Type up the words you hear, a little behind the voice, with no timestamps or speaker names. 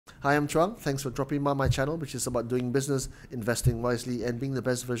Hi, I'm Chuang. Thanks for dropping by my channel, which is about doing business, investing wisely, and being the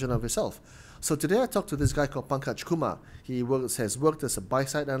best version of yourself. So today I talked to this guy called Pankaj Kumar. He has worked as a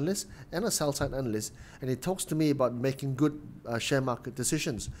buy-side analyst and a sell-side analyst, and he talks to me about making good share market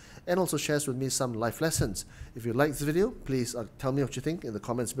decisions, and also shares with me some life lessons. If you like this video, please tell me what you think in the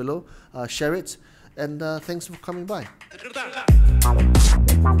comments below. Share it, and thanks for coming by.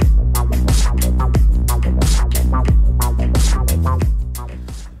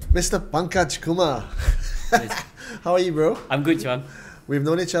 Mr. Pankaj Kumar. How are you, bro? I'm good, Chuang. We've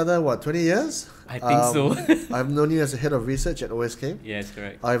known each other, what, 20 years? I think so. I've known you as a head of research at OSK. Yes,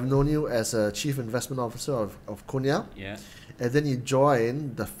 correct. I've known you as a chief investment officer of Konya. Yeah. And then you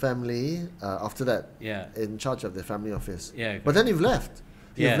joined the family after that. Yeah. In charge of the family office. Yeah. But then you've left.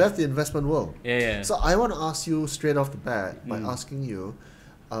 You've left the investment world. Yeah. So I want to ask you straight off the bat by asking you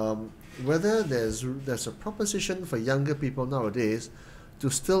whether there's a proposition for younger people nowadays to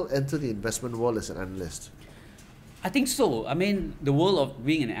still enter the investment world as an analyst. I think so. I mean, the world of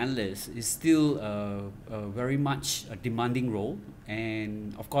being an analyst is still very much a demanding role.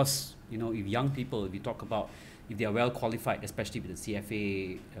 And of course, you know, if young people, if you talk about if they are well qualified, especially with the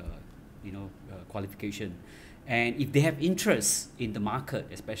CFA, qualification, and if they have interest in the market,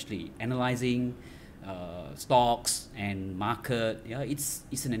 especially analyzing stocks and market,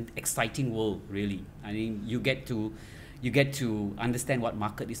 it's an exciting world, really. I mean, you get to understand what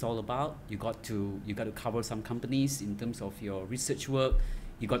market is all about. You got to cover some companies in terms of your research work.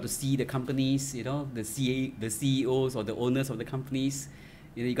 You got to see the companies, you know, the CEOs or the owners of the companies.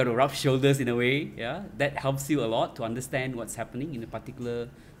 You know, you got to rub shoulders in a way. Yeah, that helps you a lot to understand what's happening in a particular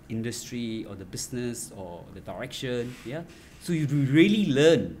industry or the business or the direction. Yeah, so you really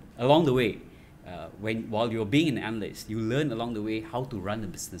learn along the way. While you're being an analyst, you learn along the way how to run a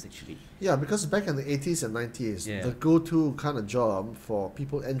business actually. Yeah, because back in the 80s and 90s, the go-to kind of job for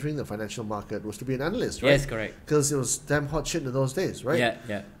people entering the financial market was to be an analyst, right? Yes, correct. Because it was damn hot shit in those days, right?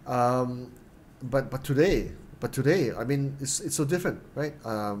 Yeah. But today, I mean, it's so different, right?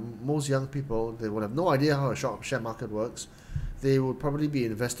 Most young people, they will have no idea how a share market works. They would probably be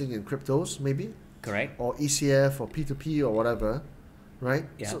investing in cryptos, maybe. Correct. Or ECF or P2P or whatever. Right.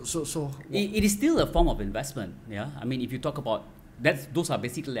 Yeah. So it is still a form of investment. Yeah. I mean, if you talk about those are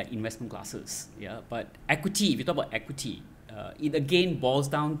basically like investment classes. Yeah. But equity, if you talk about equity, it again boils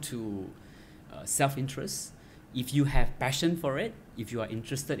down to self-interest. If you have passion for it, if you are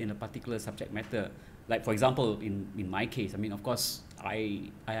interested in a particular subject matter, like for example, in my case, I mean, of course,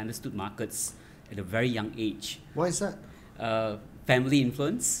 I understood markets at a very young age. Why is that? Family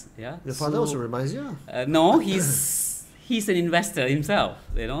influence. Yeah. Your father also reminds you? No, he's an investor himself,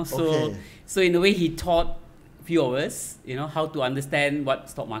 you know. So in a way, he taught a few of us, you know, how to understand what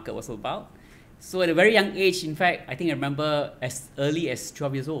stock market was all about. So at a very young age, in fact, I think I remember as early as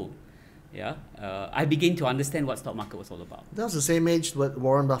 12 years old, I began to understand what stock market was all about. That was the same age what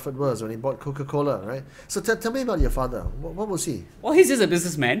Warren Buffett was when he bought Coca-Cola, right? So tell me about your father. What was he? Well, he's just a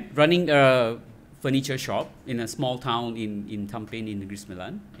businessman running a furniture shop in a small town in Tampin in Greece,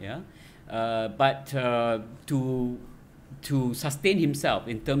 Milan. But to sustain himself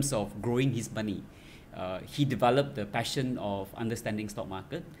in terms of growing his money, he developed the passion of understanding stock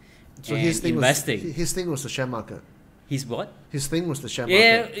market and investing. His thing was the share market. His what? His thing was the share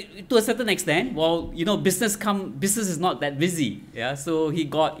market. Yeah, to a certain extent. Well, you know, business is not that busy. Yeah, so he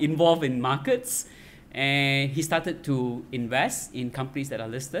got involved in markets, and he started to invest in companies that are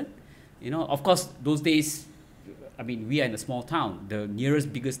listed. You know, of course, those days, I mean, we are in a small town. The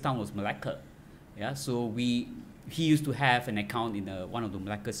nearest biggest town was Malacca. Yeah, so he used to have an account in one of the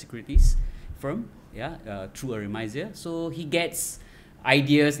Malacca securities firm, through a remisier. So he gets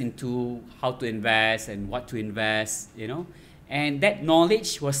ideas into how to invest and what to invest, you know, and that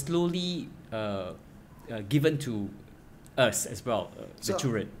knowledge was slowly given to us as well, the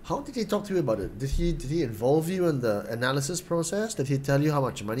children. How did he talk to you about it? Did he involve you in the analysis process? Did he tell you how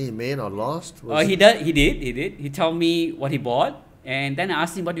much money he made or lost? He did. He told me what he bought. And then I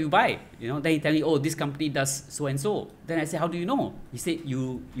asked him, what do you buy? You know, then he tell me, oh, this company does so and so. Then I said, how do you know? He said,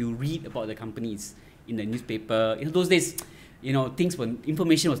 you read about the companies in the newspaper. In those days, you know,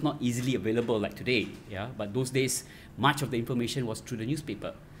 information was not easily available like today. Yeah, but those days, much of the information was through the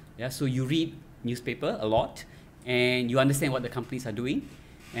newspaper. Yeah, so you read newspaper a lot, and you understand what the companies are doing.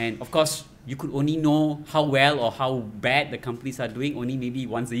 And of course, you could only know how well or how bad the companies are doing only maybe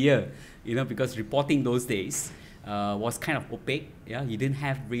once a year. You know, because reporting those days was kind of opaque. Yeah, you didn't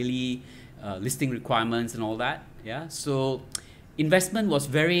have really listing requirements and all that. Yeah, so investment was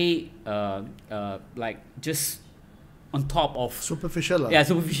very like just on top of superficial. Yeah,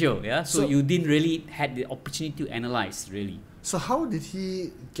 superficial. Yeah, so you didn't really had the opportunity to analyze really. So how did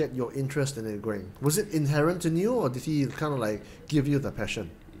he get your interest in it going? Was it inherent in you, or did he kind of like give you the passion?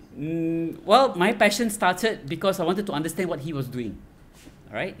 Well, my passion started because I wanted to understand what he was doing,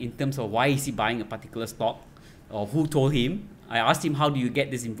 all right, in terms of why is he buying a particular stock, or who told him. I asked him, how do you get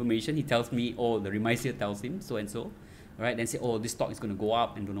this information? He tells me, oh, the remisier tells him so and so, all right. Then say, oh, this stock is going to go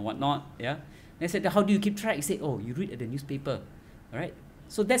up and don't know what not, yeah. Then I said, how do you keep track? He said, oh, you read at the newspaper, all right.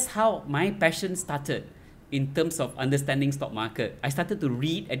 So that's how my passion started in terms of understanding stock market. I started to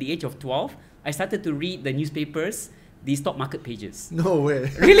read at the age of 12. I started to read the newspapers, the stock market pages. No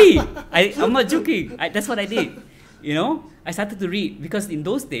way. Really? I'm not joking. That's what I did. You know, I started to read because in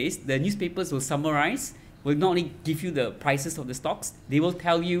those days, the newspapers will summarize, will not only give you the prices of the stocks, they will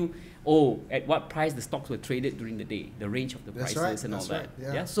tell you, oh, at what price the stocks were traded during the day, the range of the prices and all that.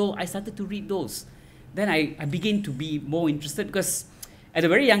 Yeah. So I started to read those. Then I began to be more interested because at a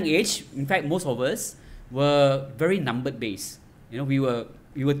very young age, in fact, most of us were very numbered based. You know, we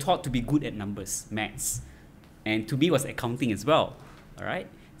were taught to be good at numbers, maths, and to me was accounting as well. All right.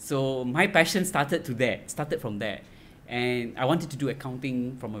 So my passion started from there, and I wanted to do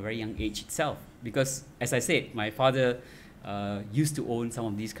accounting from a very young age itself because, as I said, my father used to own some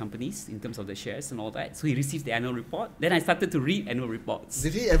of these companies in terms of the shares and all that. So he received the annual report. Then I started to read annual reports.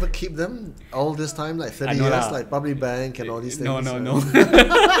 Did he ever keep them all this time, like 30 years, like Public Bank and all these things? No.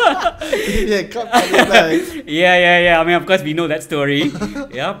 Yeah, Public Bank. Yeah. I mean, of course, we know that story.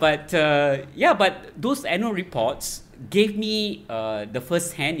 But those annual reports gave me the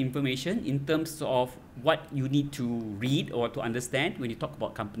first-hand information in terms of what you need to read or to understand when you talk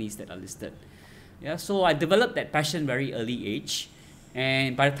about companies that are listed. Yeah, so I developed that passion very early age,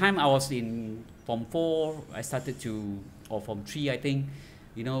 and by the time I was in Form 4, I started to, or Form 3, I think,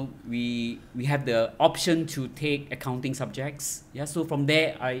 you know, we have the option to take accounting subjects. Yeah, so from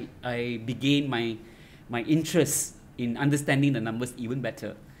there I began my interest in understanding the numbers even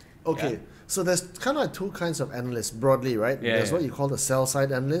better. Okay, so there's kind of like two kinds of analysts broadly, right? There's what you call the sell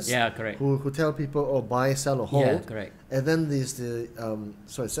side analyst. Yeah, correct. Who tell people, oh, buy, sell, or hold. Yeah, correct. And then there's the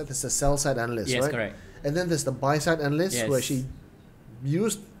there's the sell side analyst, yes, right? Correct. And then there's the buy side analyst who actually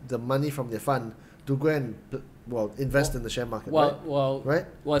use the money from their fund to go and invest in the share market.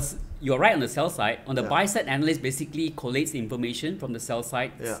 You're right on the sell side. On the buy side, analyst basically collates the information from the sell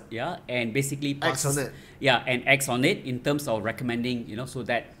side, and basically passes, acts on it. Yeah, and acts on it in terms of recommending, you know, so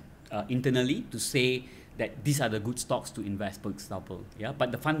that internally to say that these are the good stocks to invest, for example. Yeah,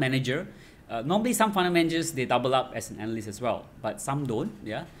 but the fund manager, normally some fund managers, they double up as an analyst as well, but some don't.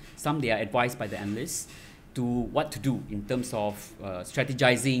 Yeah, some they are advised by the analysts to what to do in terms of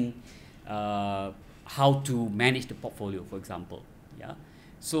strategizing, how to manage the portfolio, for example. Yeah,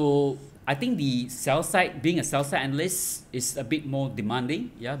 so I think the sell side, being a sell side analyst, is a bit more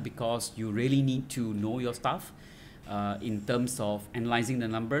demanding. Yeah, because you really need to know your stuff. In terms of analyzing the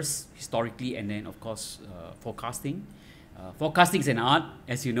numbers historically, and then of course forecasting. Forecasting is an art,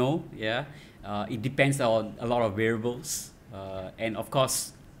 as you know. Yeah, it depends on a lot of variables, and of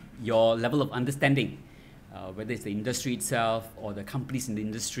course your level of understanding, whether it's the industry itself or the companies in the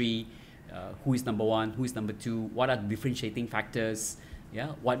industry, who is number one, who is number two, what are the differentiating factors,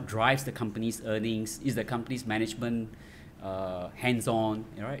 yeah, what drives the company's earnings, is the company's management hands-on,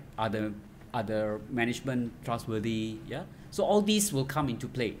 right? Are the management trustworthy? Yeah. So all these will come into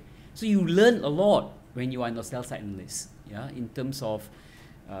play. So you learn a lot when you are in the sell side analyst. Yeah. In terms of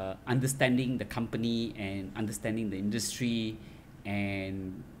understanding the company and understanding the industry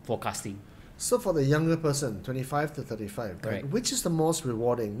and forecasting. So for the younger person, 25 to 35, right, which is the most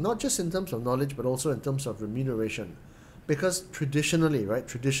rewarding? Not just in terms of knowledge, but also in terms of remuneration. Because traditionally,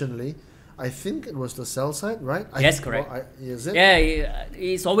 I think it was the sell side, right? Yes, correct. Is it? Yeah,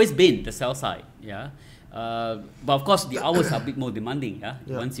 it's always been the sell side. Yeah, but of course the hours are a bit more demanding.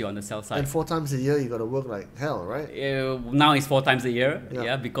 Once you're on the sell side. And 4 times a year you got to work like hell, right? Now it's 4 times a year.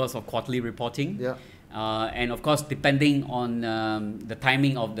 Yeah, because of quarterly reporting. Yeah. And of course, depending on the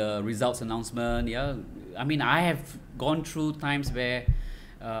timing of the results announcement. Yeah, I mean, I have gone through times where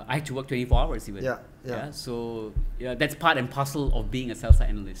I had to work 24 hours even. Yeah. So that's part and parcel of being a sell side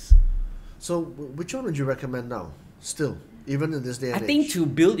analyst. So which one would you recommend now, still, even in this day and age? I think to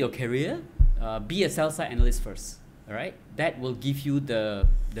build your career, be a sell-side analyst first, all right? That will give you the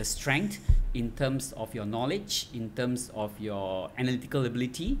strength in terms of your knowledge, in terms of your analytical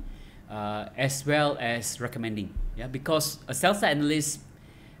ability, as well as recommending, yeah? Because a sell-side analyst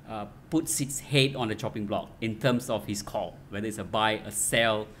puts its head on the chopping block in terms of his call, whether it's a buy, a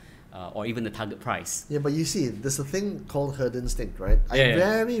sell, or even the target price. Yeah, but you see, there's a thing called herd instinct, right? I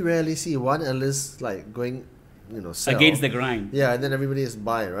very rarely see one analyst like going, sell. Against the grind. Yeah, and then everybody is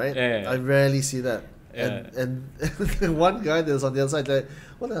buy, right? I rarely see that. And one guy that was on the other side, like,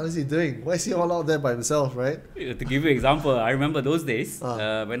 what the hell is he doing? Why is he all out there by himself, right? To give you an example, I remember those days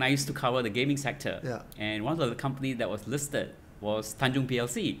when I used to cover the gaming sector. Yeah. And one of the companies that was listed was Tanjung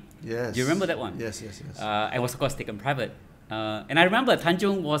PLC. Yes. Do you remember that one? Yes. And was of course taken private. And I remember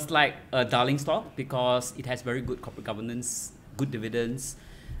Tanjung was like a darling stock because it has very good corporate governance, good dividends.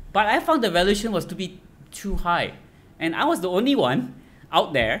 But I found the valuation was to be too high. And I was the only one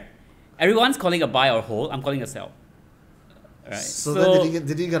out there. Everyone's calling a buy or hold. I'm calling a sell. Right. So then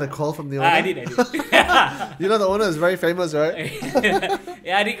did you get a call from the owner? I did. You know the owner is very famous, right?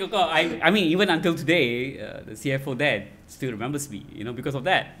 Yeah, I did. I mean, even until today, the CFO there still remembers me, because of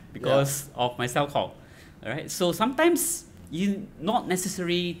that, because of my sell call. All right. So sometimes you not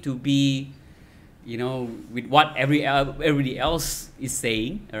necessary to be, with what everybody else is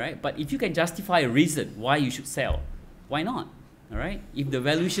saying. All right. But if you can justify a reason why you should sell, why not? All right. If the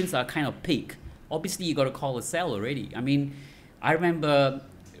valuations are kind of peak, obviously you got to call a sell already. I mean, I remember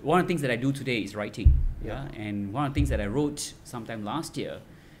one of the things that I do today is writing. Yeah. And one of the things that I wrote sometime last year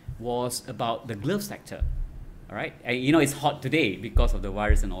was about the glove sector. All right. And, it's hot today because of the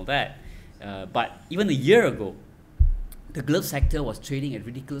virus and all that. But even a year ago, the glove sector was trading at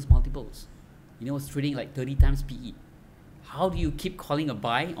ridiculous multiples. It was trading like 30 times PE. How do you keep calling a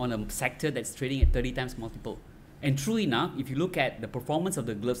buy on a sector that's trading at 30 times multiple? And true enough, if you look at the performance of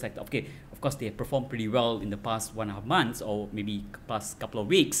the glove sector, okay, of course they have performed pretty well in the past 1.5 months or maybe past couple of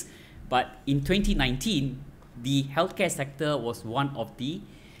weeks. But in 2019, the healthcare sector was one of the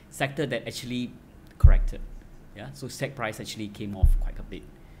sector that actually corrected. Yeah, so stock price actually came off quite a bit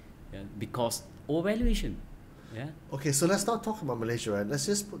because overvaluation. Yeah. Okay, so let's not talk about Malaysia, right? Let's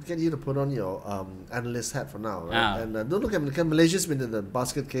just get you to put on your analyst hat for now, right? And don't look at Malaysia. Malaysia's been in the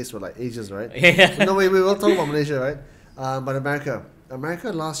basket case for like ages, right? Yeah. No, we will talk about Malaysia, right? But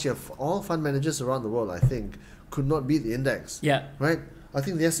America last year, all fund managers around the world, I think, could not beat the index. Yeah. Right? I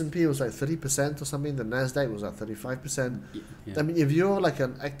think the S&P was like 30% or something. The Nasdaq was like 35%. Yeah. I mean, if you're like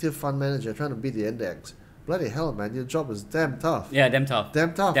an active fund manager trying to beat the index, bloody hell, man, your job is damn tough. Yeah, damn tough.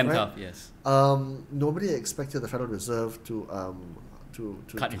 Damn tough, Damn right? tough, yes. Nobody expected the Federal Reserve to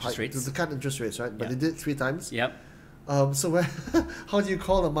cut interest rates. To cut interest rates, right? But they did 3 times. Yep. So how do you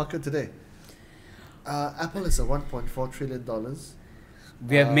call the market today? Apple is a $1.4 trillion.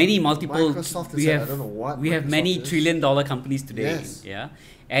 We have many multiple. Microsoft we is have I don't know what. we have Microsoft many is. trillion-dollar companies today. Yes. Yeah,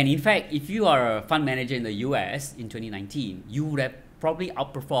 and in fact, if you are a fund manager in the US in 2019, you would have probably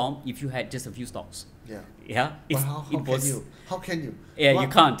outperformed if you had just a few stocks. Yeah. Yeah. But how can you? Yeah, Well, you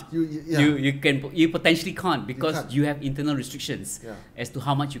can't. Yeah. You potentially can't because can't. you have internal restrictions as to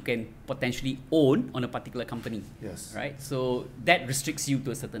how much you can potentially own on a particular company. Yes. Right. So that restricts you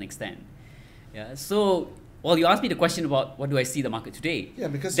to a certain extent. Yeah. So. Well, you asked me the question about what do I see the market today. Yeah,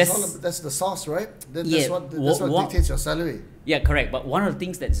 because that's that's the source, right? That's what what dictates your salary. Yeah, correct. But one of the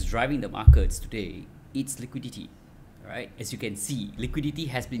things that's driving the markets today, it's liquidity, right? As you can see, liquidity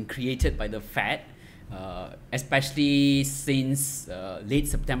has been created by the Fed, especially since late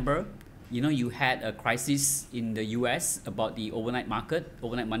September. You had a crisis in the US about the overnight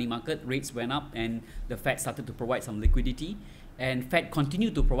money market. Rates went up and the Fed started to provide some liquidity. And Fed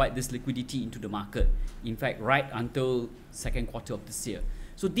continued to provide this liquidity into the market, in fact, right until second quarter of this year.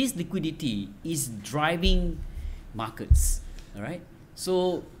 So this liquidity is driving markets, all right?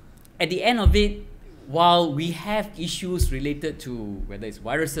 So at the end of it, while we have issues related to whether it's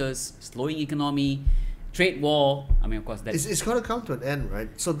viruses, slowing economy, trade war, I mean, of course, that's... It's going to come to an end, right?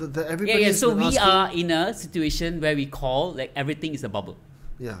 So everybody Yeah, so we are in a situation where we call, like, everything is a bubble.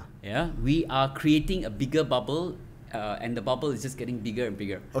 Yeah. Yeah, we are creating a bigger bubble. And the bubble is just getting bigger and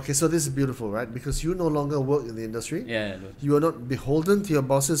bigger. Okay, so this is beautiful, right? Because you no longer work in the industry. Yeah. You are not beholden to your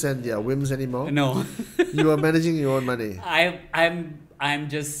bosses and their whims anymore. No. You are managing your own money. I'm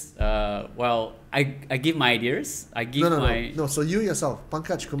just I give my ideas. I give No. So you yourself,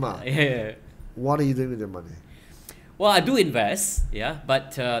 Pankaj Kumar. Yeah. What are you doing with your money? Well, I do invest,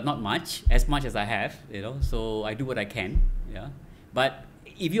 but not much as I have, So I do what I can, But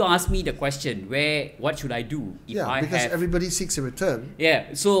if you ask me the question, what should I do if because everybody seeks a return.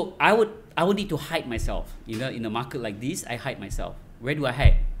 Yeah, so I would need to hide myself. In a market like this, I hide myself. Where do I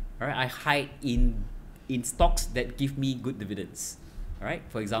hide? All right, I hide in stocks that give me good dividends. All right,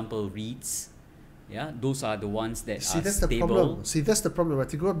 for example, REITs. Yeah, those are the ones that are that's stable. The problem. See, that's the problem, right?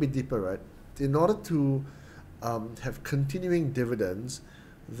 To go a bit deeper, right? In order to have continuing dividends,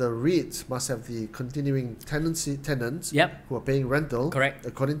 the REITs must have the continuing tenants who are paying rental. Correct.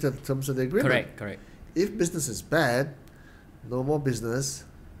 According to the terms of the agreement. Correct. If business is bad, no more business,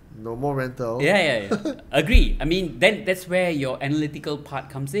 No more rental. Yeah. Agree. I mean, then that's where your analytical part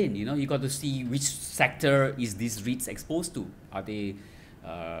comes in. You know, you got to see which sector is these REITs exposed to. Are they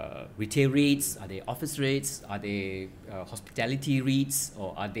retail REITs? Are they office REITs? Are they hospitality REITs?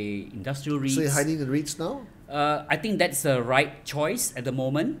 Or are they industrial REITs? So you're hiding the REITs now? I think that's the right choice at the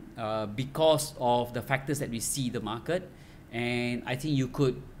moment because of the factors that we see in the market. And I think you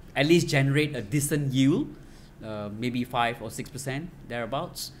could at least generate a decent yield, maybe 5 or 6%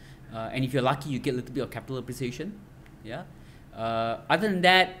 thereabouts. And if you're lucky, you get a little bit of capital appreciation. Yeah. Other than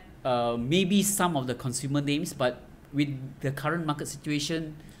that, maybe some of the consumer names, but with the current market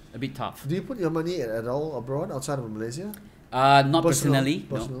situation, a bit tough. Do you put your money at all abroad outside of Malaysia? Not personally.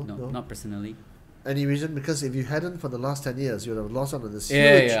 Personal? No, not personally. Any reason? Because if you hadn't for the last 10 years, you would have lost out on this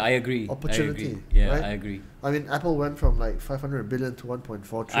huge I agree. opportunity. Yeah, right? I agree. I mean, Apple went from like 500 billion to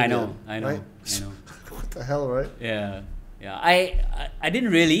 1.4 trillion. I know. Right? I know. What the hell, right? Yeah. I didn't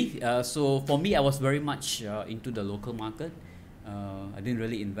really. So for me, I was very much into the local market. I didn't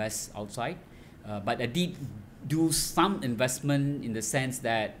really invest outside, but I did do some investment in the sense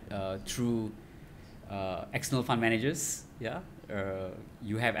that through external fund managers. Yeah.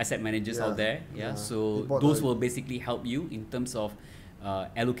 You have asset managers out there. Yeah. So those will basically help you in terms of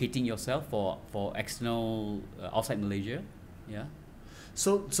allocating yourself for external outside Malaysia. Yeah.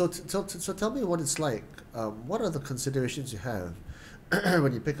 So tell me what it's like. What are the considerations you have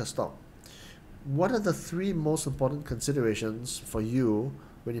when you pick a stock? What are the 3 most important considerations for you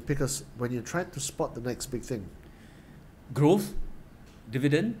when you try to spot the next big thing? Growth,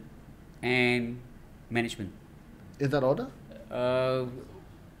 Dividend, and management. In that order?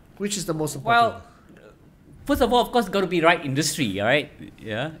 Which is the most important? Well, first of all, of course, got to be right industry, right?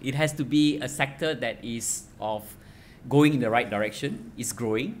 Yeah, it has to be a sector that is of going in the right direction, is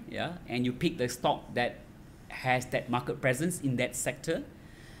growing, yeah, and you pick the stock that has that market presence in that sector,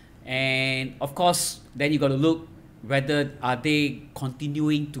 and of course, then you got to look whether are they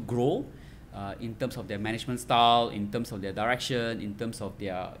continuing to grow in terms of their management style, in terms of their direction, in terms of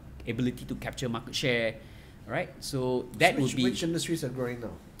their ability to capture market share. Right, so that would be... Which industries are growing now?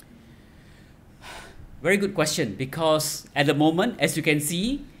 Very good question, because at the moment, as you can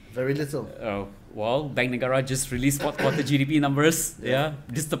see... Very little. Well, Bank Negara just released fourth quarter GDP numbers,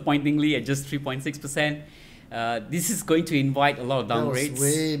 disappointingly at just 3.6%. This is going to invite a lot of downgrades.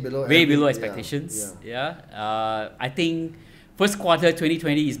 Way below expectations. I think first quarter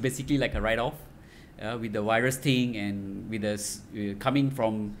 2020 is basically like a write-off with the virus thing and with us coming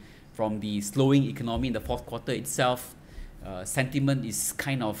from the slowing economy in the fourth quarter itself. Sentiment is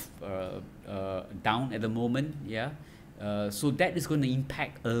kind of down at the moment, so that is going to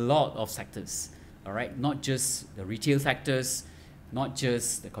impact a lot of sectors, all right? Not just the retail sectors, not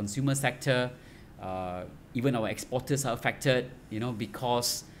just the consumer sector, even our exporters are affected,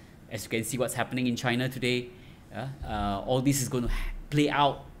 because as you can see what's happening in China today, all this is going to play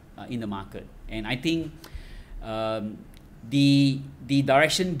out in the market. And I think the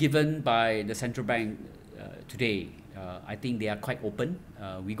direction given by the central bank today, I think they are quite open.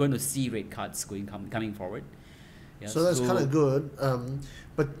 We're going to see rate cuts coming forward. So that's kind of good.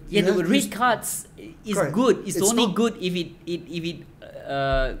 But the rate cuts is good. It's only good if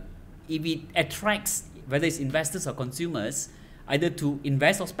it attracts whether it's investors or consumers either to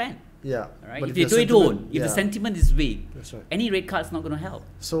invest or spend. Yeah. Right. If they don't, if the sentiment is weak, that's right, any rate cut is not going to help.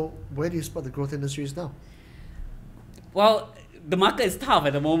 So where do you spot the growth industries now? Well, the market is tough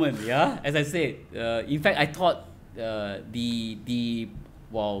at the moment. Yeah, as I said. In fact, I thought the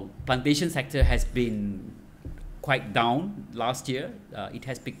plantation sector has been quite down last year. It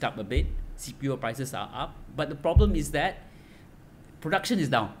has picked up a bit. CPO prices are up, but the problem is that production is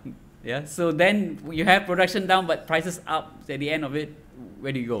down. Yeah, so then you have production down, but prices up. At the end of it,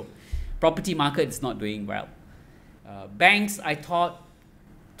 where do you go? Property market is not doing well. Banks, I thought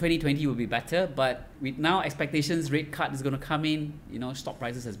 2020 will be better, but with now expectations, rate cut is going to come in. Stock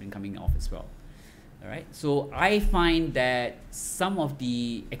prices has been coming off as well. All right, so I find that some of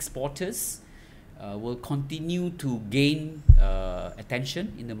the exporters will continue to gain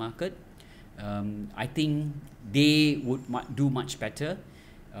attention in the market. I think they would do much better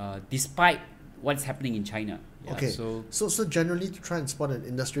despite what's happening in China. Yeah, okay. So generally, to try and spot an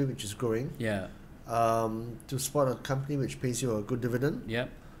industry which is growing. Yeah. To spot a company which pays you a good dividend. Yep.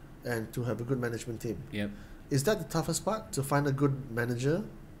 And to have a good management team. Yep. Is that the toughest part, to find a good manager?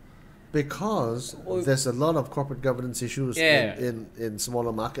 Because there's a lot of corporate governance issues in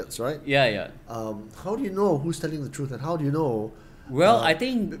smaller markets, right? Yeah. How do you know who's telling the truth, and how do you know? Well, I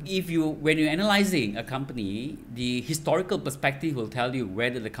think when you're analyzing a company, the historical perspective will tell you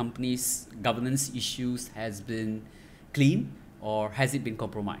whether the company's governance issues has been clean, or has it been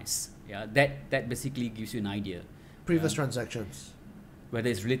compromised? Yeah, that basically gives you an idea. Previous transactions. Whether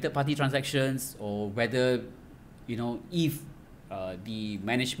it's related party transactions or whether, if the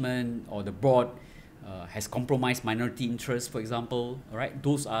management or the board has compromised minority interests, for example, all right,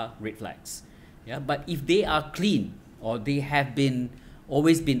 those are red flags. Yeah, but if they are clean or they have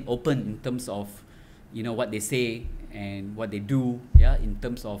always been open in terms of, what they say and what they do, yeah, in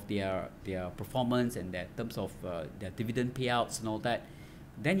terms of their performance and in terms of their dividend payouts and all that,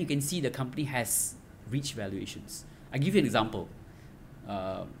 then you can see the company has reached valuations. I'll give you an example.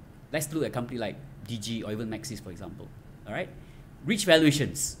 Let's look at a company like DG or even Maxis, for example. All right, rich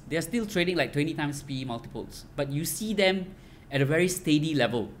valuations. They are still trading like 20 times PE multiples, but you see them at a very steady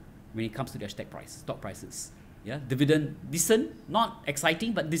level when it comes to their stock prices. Yeah, dividend decent, not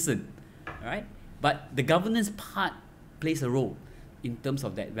exciting, but decent. All right, but the governance part plays a role in terms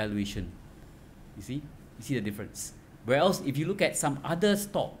of that valuation. You see the difference. Whereas if you look at some other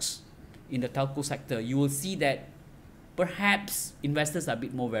stocks in the telco sector, you will see that perhaps investors are a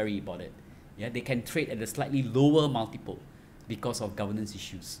bit more wary about it. Yeah, they can trade at a slightly lower multiple because of governance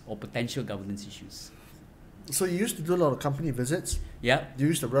issues or potential governance issues. So you used to do a lot of company visits. Yeah. You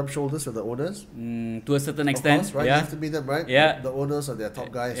used to rub shoulders with the owners. To a certain extent, of course, right? Yeah. You have to meet them, right? Yeah. The owners are their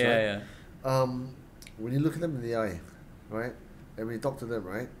top guys, right? Yeah. When you look at them in the eye, right, and when you talk to them,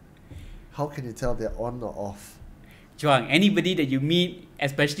 right, how can you tell they're on or off? Chuang, anybody that you meet,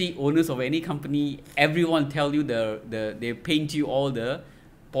 especially owners of any company, everyone tell you they paint you all the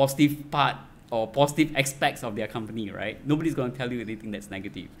positive part or positive aspects of their company, right? Nobody's going to tell you anything that's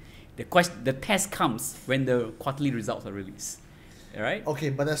negative. The test comes when the quarterly results are released, all right? Okay,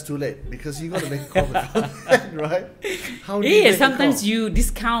 but that's too late because you got to make a call before then, right? How do you make sometimes a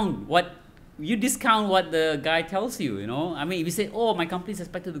call? you discount what the guy tells you. I mean, if you say, "Oh, my company is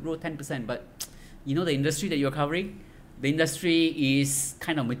expected to grow 10%," but the industry that you're covering, the industry is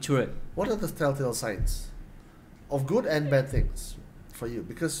kind of matured. What are the telltale signs of good and bad things for you?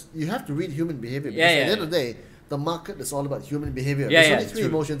 Because you have to read human behavior. Because at the end of the day, the market is all about human behavior. There's only three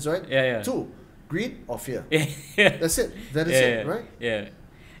emotions, right? Yeah. Two, greed or fear. Yeah. That's it. That is it, right? Yeah.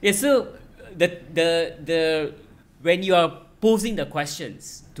 Yeah. So the when you are posing the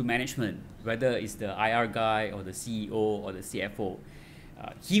questions to management, whether it's the IR guy or the CEO or the CFO,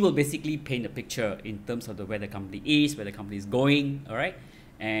 he will basically paint a picture in terms of where the company is, where the company is going, all right,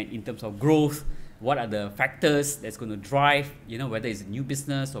 and in terms of growth, what are the factors that's going to drive, whether it's a new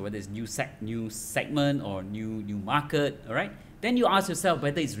business or whether it's new segment or new market, all right. Then you ask yourself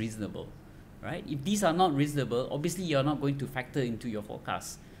whether it's reasonable, right? If these are not reasonable, obviously you're not going to factor into your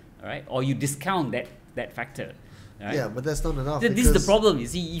forecast, all right, or you discount that factor. Right? Yeah, but that's not enough. This is the problem. You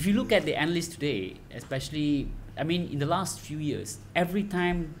see, if you look at the analysts today, especially, I mean, in the last few years, every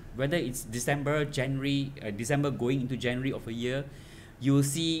time, whether it's December going into January of a year, you will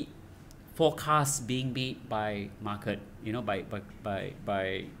see forecasts being made by market,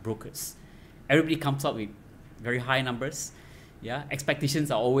 by brokers. Everybody comes up with very high numbers. Yeah, expectations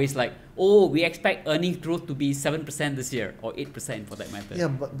are always like, oh, we expect earnings growth to be 7% this year or 8% for that matter. Yeah,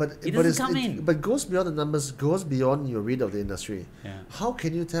 but it doesn't come in. But goes beyond the numbers, goes beyond your read of the industry. Yeah. How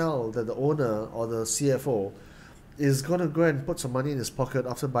can you tell that the owner or the CFO is going to go and put some money in his pocket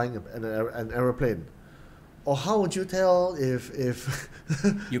after buying an aeroplane? Or how would you tell if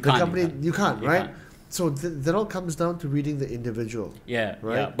you the company you can't, right? Can't. So that all comes down to reading the individual. Yeah,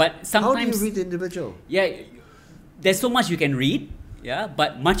 right. Yeah. But sometimes how do you read the individual? Yeah, there's so much you can read. Yeah,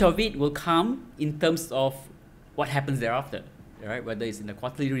 but much of it will come in terms of what happens thereafter. Right, whether it's in the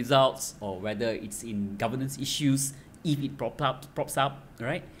quarterly results or whether it's in governance issues, if it props up,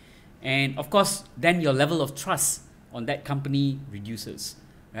 right? And of course, then your level of trust on that company reduces,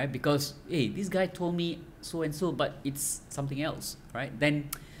 right? Because hey, this guy told me so and so, but it's something else, right?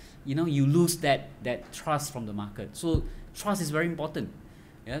 Then, you lose that trust from the market. So trust is very important.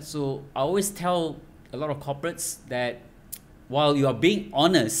 Yeah. So I always tell a lot of corporates that while you are being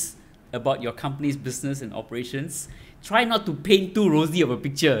honest about your company's business and operations, try not to paint too rosy of a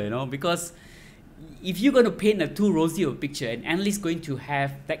picture, because if you're going to paint a too rosy of a picture, and analysts going to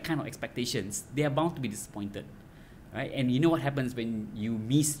have that kind of expectations, they are bound to be disappointed, right? And you know what happens when you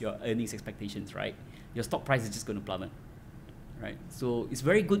miss your earnings expectations, right? Your stock price is just going to plummet, right? So it's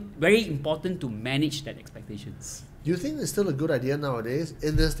very important to manage that expectations. Do you think it's still a good idea nowadays,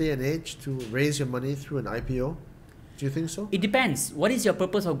 in this day and age, to raise your money through an IPO? Do you think so? It depends. What is your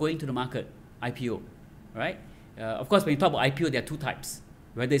purpose of going to the market? IPO, right? Of course, when you talk about IPO, there are two types.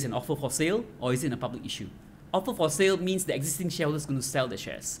 Whether it's an offer for sale or is it a public issue. Offer for sale means the existing shareholders are going to sell the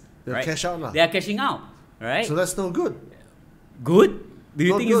shares. They'll right? cash out now. They are cashing out, right? So that's no good. Good? Do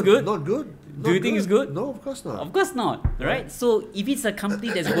you think it's good? Not good. Do you think it's good? No, of course not. Of course not, right? So if it's a company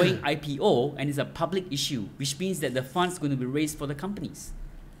that's going IPO and it's a public issue, which means that the fund's going to be raised for the companies,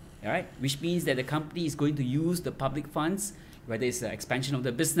 all right? Which means that the company is going to use the public funds, whether it's the expansion of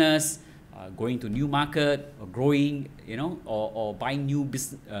the business, going to new market, or growing, you know, or buying new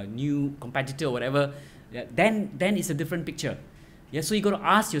business, new competitor or whatever. Yeah, then it's a different picture. Yeah, so you got to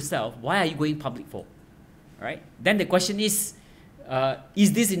ask yourself, why are you going public for? All right. Then the question is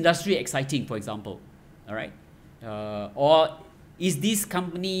this industry exciting, for example? All right. Or is this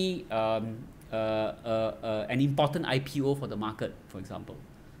company an important IPO for the market, for example?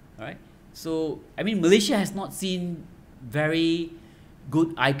 All right. So, I mean, Malaysia has not seen very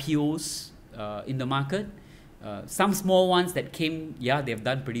good IPOs in the market. Some small ones that came, yeah, they've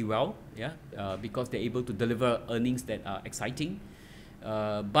done pretty well, yeah, because they're able to deliver earnings that are exciting.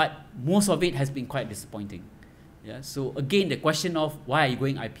 But most of it has been quite disappointing. Yeah. So again, the question of why are you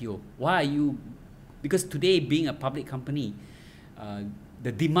going IPO? Why are you? Because today, being a public company,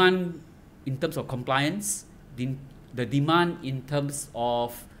 the demand in terms of compliance, the demand in terms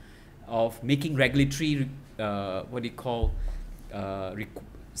of making regulatory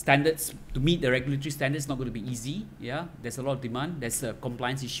standards, to meet the regulatory standards, is not going to be easy. Yeah, there's a lot of demand. There's a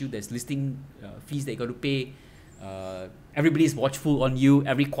compliance issue. There's listing fees that you got to pay. Everybody's watchful on you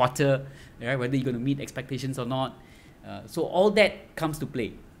every quarter, right? Whether you're going to meet expectations or not. So all that comes to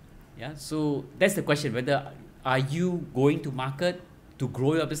play. Yeah. So that's the question: whether are you going to market to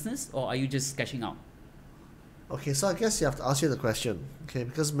grow your business, or are you just cashing out? Okay, so I guess you have to ask you the question, okay?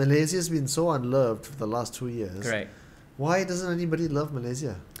 Because Malaysia has been so unloved for the last 2 years. Correct. Why doesn't anybody love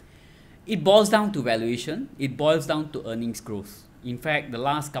Malaysia? It boils down to valuation. It boils down to earnings growth. In fact, the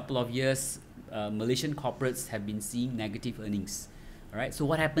last couple of years, Malaysian corporates have been seeing negative earnings. All right. So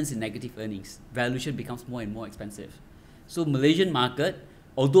what happens in negative earnings? Valuation becomes more and more expensive. So Malaysian market,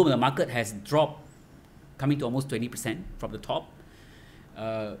 although the market has dropped, coming to almost 20% from the top,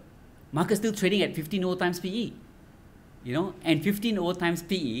 market still trading at 15 times PE. You know, and 15 times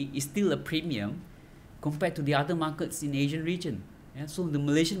PE is still a premium compared to the other markets in the Asian region. Yeah? So the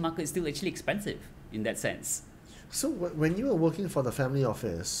Malaysian market is still actually expensive in that sense. So when you were working for the family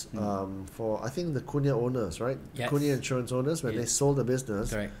office, for I think the Kunia owners, right? Yes. Kunia insurance owners, when they sold the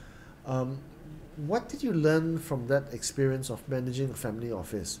business, Correct. what did you learn from that experience of managing a family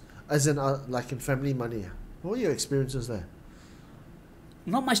office? As in, like in family money, what were your experiences there?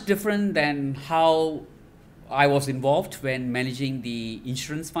 Not much different than how I was involved when managing the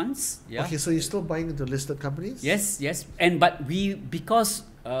insurance funds. Yeah. Okay, so you're still buying into listed companies? Yes, yes. But because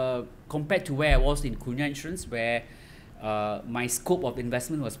compared to where I was in Kunia Insurance, where my scope of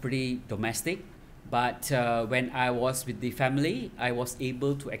investment was pretty domestic, but when I was with the family, I was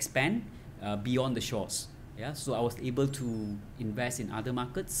able to expand beyond the shores. Yeah, so I was able to invest in other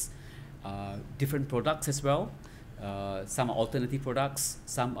markets, different products as well. Some are alternative products,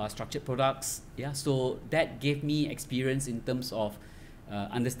 some are structured products. Yeah, so that gave me experience in terms of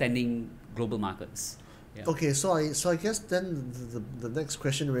understanding global markets. Yeah. Okay, so I guess then the next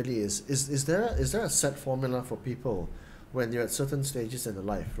question really is there a set formula for people when you're at certain stages in the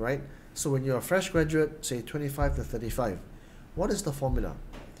life, right? So when you're a fresh graduate, say 25 to 35, what is the formula,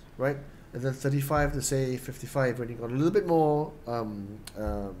 right? And then 35 to say 55, when you got a little bit more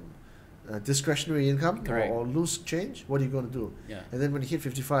discretionary income or loose change, what are you going to do? Yeah. And then when you hit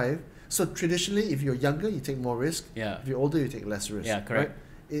 55, so traditionally, if you're younger, you take more risk. Yeah. If you're older, you take less risk. Yeah, correct. Right?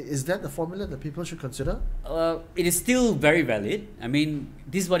 Is that the formula that people should consider? It is still very valid. I mean,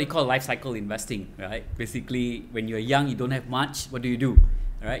 this is what you call life cycle investing, right? Basically, when you're young, you don't have much. What do?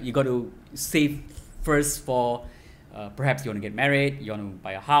 All right, you got to save first for perhaps you want to get married, you want to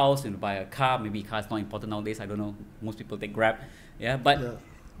buy a house, you want to buy a car. Maybe car is not important nowadays. I don't know. Most people take Grab. Yeah,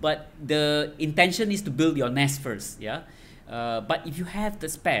 but the intention is to build your nest first. Yeah, but if you have the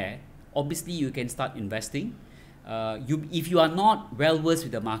spare, obviously you can start investing. If you are not well versed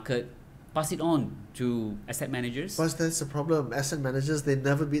with the market, pass it on to asset managers. But that's the problem. Asset managers, they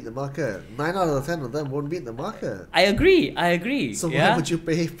never beat the market. 9 out of 10 of them won't beat the market. I agree. So why would you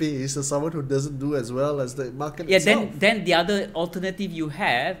pay fees to someone who doesn't do as well as the market itself? Then the other alternative you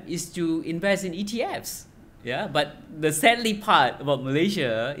have is to invest in ETFs. Yeah, but the sadly part about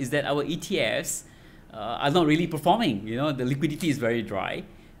Malaysia is that our ETFs are not really performing. You know, the liquidity is very dry.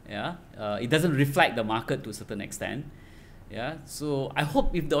 Yeah, it doesn't reflect the market to a certain extent. Yeah, so I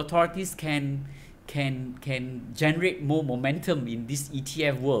hope if the authorities can generate more momentum in this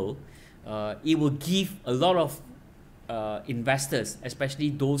ETF world, it will give a lot of investors, especially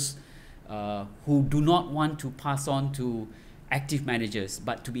those who do not want to pass on to active managers,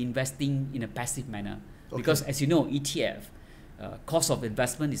 but to be investing in a passive manner. Okay. Because as you know, ETF cost of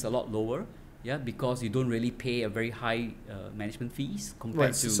investment is a lot lower. yeah, because you don't really pay a very high management fees compared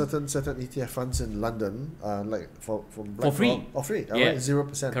Right, to certain ETF funds in London, like from for free. or free, Yeah. right,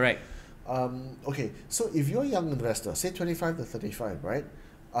 0%. Correct. Okay, so if you're a young investor, say 25 to 35, right,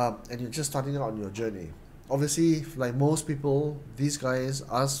 and you're just starting out on your journey, obviously, like most people, these guys,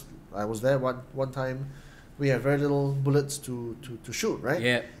 us, I was there one time, we have very little bullets to shoot, right?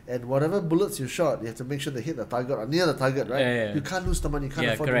 Yeah. And whatever bullets you shot, you have to make sure they hit the target or near the target, right? Yeah. You can't lose the money, you can't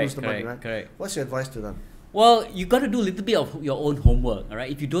afford to lose the money, right? Correct. What's your advice to them? Well, you got to do a little bit of your own homework, all right?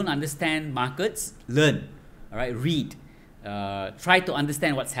 If you don't understand markets, learn, all right? Read. Try to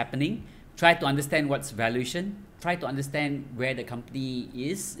understand what's happening. Try to understand what's valuation. Try to understand where the company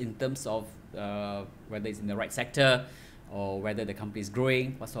is in terms of whether it's in the right sector or whether the company is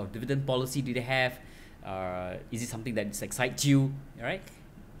growing, what sort of dividend policy do they have, is it something that excites you, all right?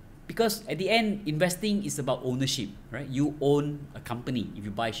 Because at the end, investing is about ownership, right? You own a company if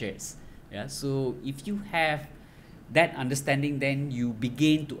you buy shares. Yeah, so if you have that understanding, then you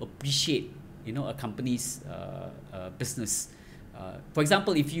begin to appreciate, a company's business. For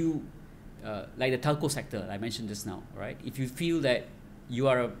example, if you like the telco sector I mentioned just now, right? If you feel that you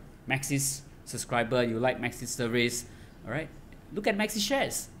are a Maxis subscriber, you like Maxis service, all right, look at Maxis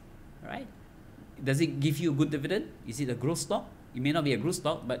shares, all right? Does it give you a good dividend? Is it a growth stock? It may not be a growth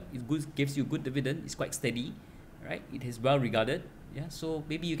stock, but it gives you good dividend. It's quite steady, right? It is well regarded. Yeah, so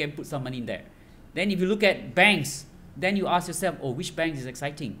maybe you can put some money in there. Then if you look at banks, then you ask yourself, oh, which bank is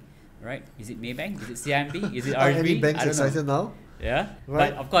exciting, right? Is it Maybank? Is it CIMB? Is it Are RSB? any banks I don't know. excited now? Yeah,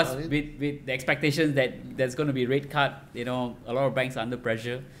 Right. but of course, I mean, with the expectations that there's going to be rate cut, a lot of banks are under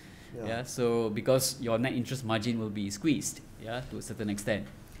pressure. Yeah. So because your net interest margin will be squeezed, yeah, to a certain extent.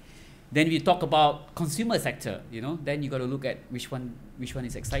 Then we talk about consumer sector, then you got to look at which one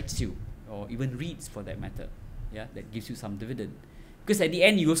is excites you, or even REITs for that matter, yeah, that gives you some dividend. Because at the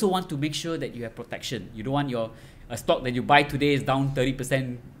end, you also want to make sure that you have protection. You don't want a stock that you buy today is down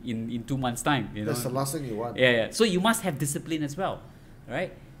 30% in 2 months' time. That's the last thing you want. Yeah. So you must have discipline as well,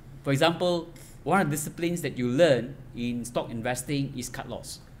 right? For example, one of the disciplines that you learn in stock investing is cut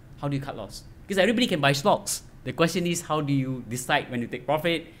loss. How do you cut loss? Because everybody can buy stocks. The question is, how do you decide when you take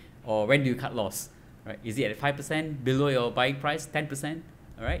profit or when do you cut loss? Right? Is it at 5% below your buying price, 10%?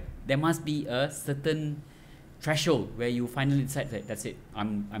 All right. There must be a certain threshold where you finally decide that that's it.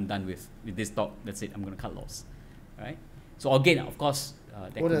 I'm done with this stock. That's it. I'm going to cut loss. Right. So again, of course,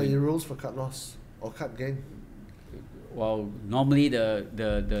 what are your rules for cut loss or cut gain? Well, normally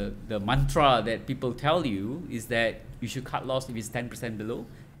the mantra that people tell you is that you should cut loss if it's 10% below,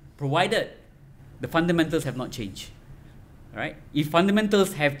 provided the fundamentals have not changed. Right? If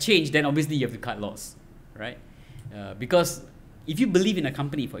fundamentals have changed, then obviously you have to cut loss. Right? Because if you believe in a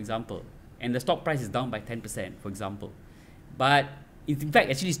company, for example, and the stock price is down by 10%, for example, but in fact,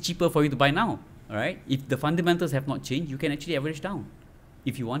 actually it's cheaper for you to buy now. All right? If the fundamentals have not changed, you can actually average down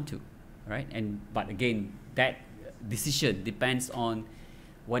if you want to. Right? But again, that decision depends on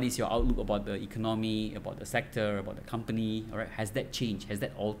what is your outlook about the economy, about the sector, about the company. All right? Has that changed? Has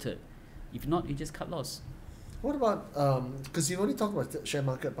that altered? If not, you just cut loss. What about, because you only talk about the share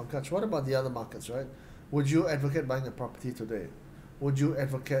market, Pankaj, what about the other markets, right? Would you advocate buying a property today? Would you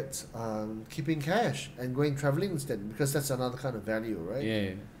advocate keeping cash and going traveling instead? Because that's another kind of value, right?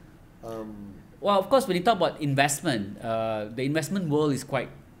 Yeah. Well, of course, when you talk about investment, the investment world is quite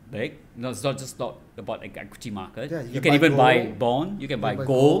big. It's not just about like equity market. Yeah, you can even buy bond. You can buy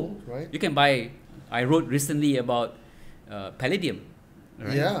gold. Right? You can buy. I wrote recently about palladium.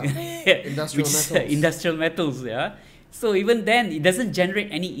 Right? Yeah, industrial metals. Industrial metals. Yeah. So even then, it doesn't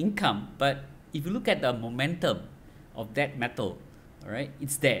generate any income. But if you look at the momentum of that metal, all right,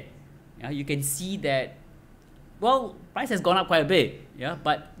 it's there. Yeah, you can see that. Well, price has gone up quite a bit. Yeah,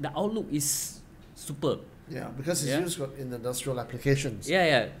 but the outlook is superb. Yeah, because it's used in industrial applications.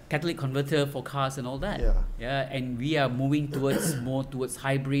 Yeah. Catalytic converter for cars and all that. Yeah, and we are moving towards more towards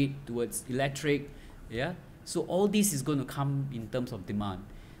hybrid, towards electric. Yeah. So all this is going to come in terms of demand.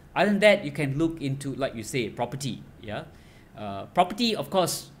 Other than that, you can look into, like you say, property. Yeah. Property, of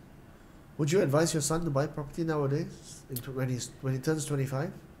course. Would you advise your son to buy property nowadays when he turns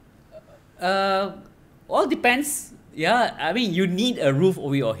 25? All depends. Yeah. I mean, you need a roof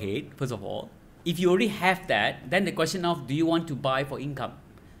over your head, first of all. If you already have that, then the question of, do you want to buy for income?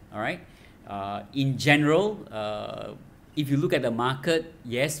 All right. In general, if you look at the market,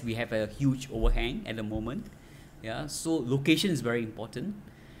 yes, we have a huge overhang at the moment. Yeah. So location is very important,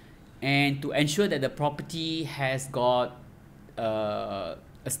 and to ensure that the property has got a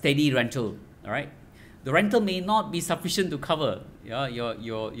steady rental. All right. The rental may not be sufficient to cover your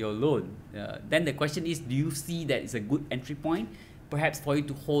loan. Then the question is, do you see that it's a good entry point, perhaps for you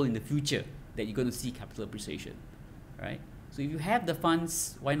to hold in the future? that you're going to see capital appreciation, right? So if you have the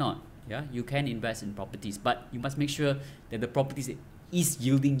funds, why not? Yeah, you can invest in properties, but you must make sure that the properties is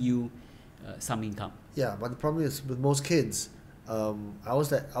yielding you some income. Yeah, but the problem is with most kids, I was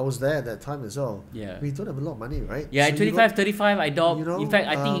there at that time as well. Yeah. We don't have a lot of money, right? Yeah, So at 25, 35, I doubt. you know, in fact,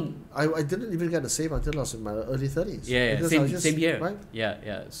 I think I didn't even get to save until I was in my early 30s. yeah, Because I was same here. Right?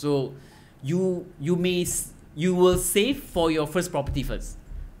 Yeah. So you will save for your first property first,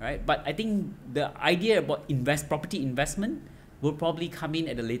 right? But I think the idea about property investment will probably come in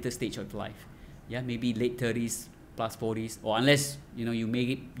at a later stage of life. Yeah, maybe late 30s plus 40s, or unless you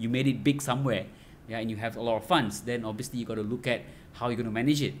made it big somewhere. Yeah, and you have a lot of funds, then obviously you got to look at how you're going to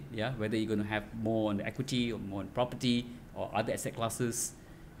manage it. Yeah, whether you're going to have more on the equity or more on property or other asset classes.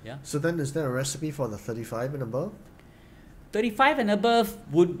 Yeah. So then, is there a recipe for the 35 and above? 35 and above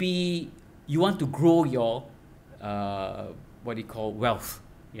would be you want to grow your what do you call wealth.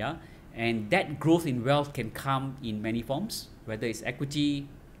 Yeah, and that growth in wealth can come in many forms, whether it's equity,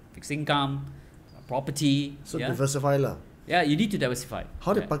 fixed income, property. So yeah? diversify lah. Yeah, you need to diversify.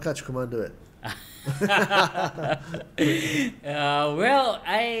 How did Pankaj Kumar do it? Well,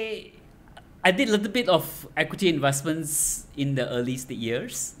 I did a little bit of equity investments in the early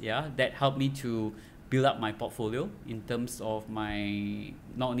years. Yeah, that helped me to build up my portfolio in terms of my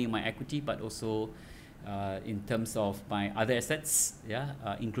not only my equity but also in terms of my other assets. Yeah,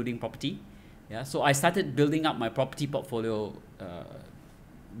 including property. Yeah, so I started building up my property portfolio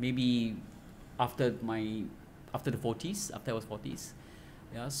maybe after the 40s, after I was 40s.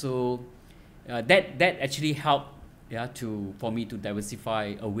 Yeah, so that actually helped for me to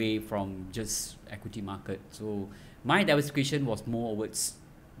diversify away from just equity market. So my diversification was more towards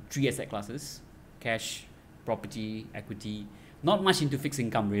 3 asset classes: cash, property, equity. Not much into fixed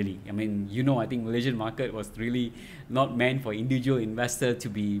income really. I mean, I think Malaysian market was really not meant for individual investor to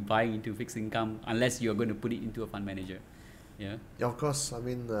be buying into fixed income unless you're going to put it into a fund manager. Yeah, of course. I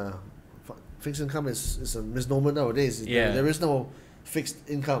mean, fixed income is a misnomer nowadays. Yeah. There is no fixed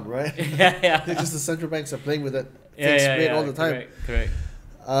income, right? yeah. It's just the central banks are playing with it fixed rate all the time. Correct.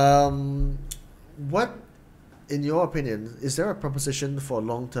 What, in your opinion, is there a proposition for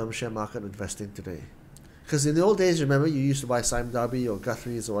long-term share market investing today? Because in the old days, remember, you used to buy Sime Darby or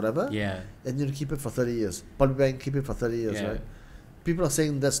Guthrie's or whatever, Yeah. and you'd keep it for 30 years. Bobby Bank, keep it for 30 years, Yeah. right? People are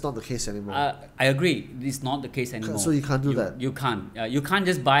saying that's not the case anymore. I agree. It's not the case anymore. So you can't do that. You can't. You can't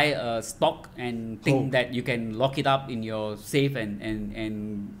just buy a stock and think Hope. that you can lock it up in your safe and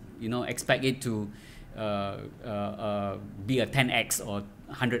expect it to be a 10x or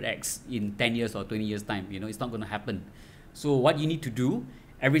 100x in 10 years or 20 years time. It's not going to happen. So what you need to do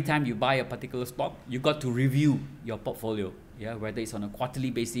every time you buy a particular stock, you got to review your portfolio. Yeah, whether it's on a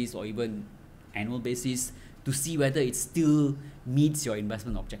quarterly basis or even annual basis, to see whether it still meets your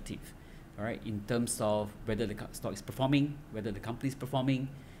investment objective, all right, in terms of whether the stock is performing, whether the company is performing,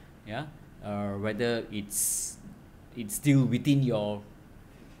 yeah, whether it's still within your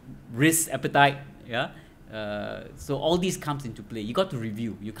risk appetite, yeah. So all these comes into play. You got to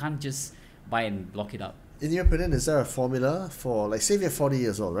review. You can't just buy and lock it up. In your opinion, is there a formula for, like, say you're 40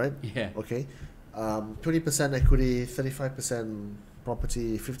 years old, right? Yeah. Okay. 20% equity, 35%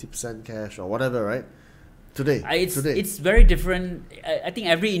 property, 50% cash, or whatever, right? Today. It's very different. I think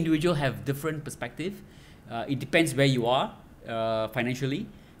every individual have different perspective. It depends where you are financially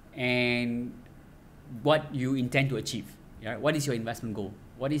and what you intend to achieve. Yeah? What is your investment goal?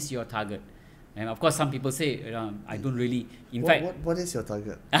 What is your target? And of course, some people say, I don't really. In fact, what is your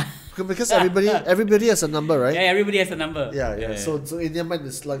target? Because everybody has a number, right? Yeah, everybody has a number. Yeah. So in your mind,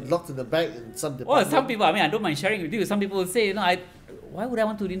 it's like locked in the bag in some department. Well, some people. I mean, I don't mind sharing with you. Some people will say, why would I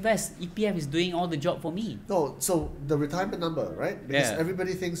want to invest? EPF is doing all the job for me. No, so the retirement number, right? Because Yeah.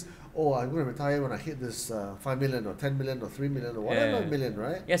 everybody thinks, I'm going to retire when I hit this 5 million or 10 million or 3 million or whatever million,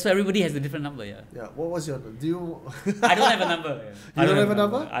 right? Yeah, so everybody has a different number, yeah. Yeah. What was your? Do you? I don't have a number. You don't have a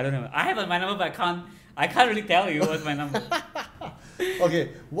number? I don't have. I have my number, but I can't really tell you what's my number.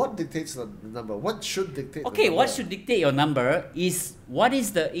 Okay, what dictates the number? What should dictate? Okay, the number? what should dictate your number is what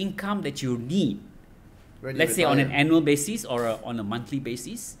is the income that you need. When you Let's say on an retire. annual basis or on a monthly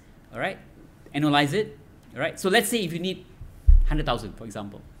basis. All right, analyze it. All right, so let's say if you need 100,000, for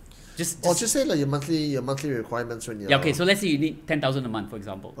example, just say like your monthly requirements when you're. yeah. Okay, so let's say you need 10,000 a month, for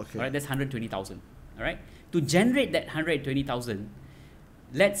example. Okay. All right, that's 120,000. All right, to generate that 120,000,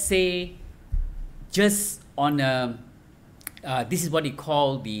 let's say just on this is what you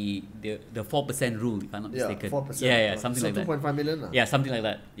call the 4% rule, if I'm not mistaken. 4%. Yeah, something so like that. 2.5 million. Yeah, something like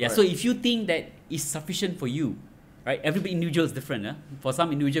that. Yeah. Right. So if you think that is sufficient for you, right? Every individual is different. For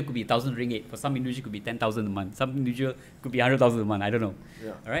some individual, it could be 1,000 ringgit. For some individual, it could be 10,000 a month. Some individual could be 100,000 a month. I don't know.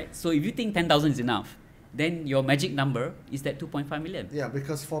 Yeah. All right. So if you think 10,000 is enough, then your magic number is that 2.5 million. Yeah,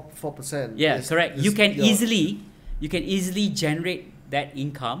 because 4%. Yeah, is, correct. is You can easily generate that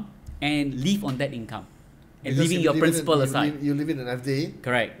income and live on that income, and because leaving if you your leave it principal aside. You live in an FD.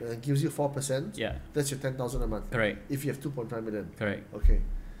 Correct. It gives you 4%. Yeah. That's your 10,000 a month. Correct. If you have 2.5 million. Correct. Okay.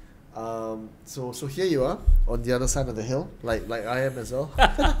 So here you are on the other side of the hill, like I am as well.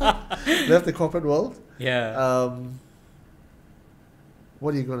 Left the corporate world. Yeah.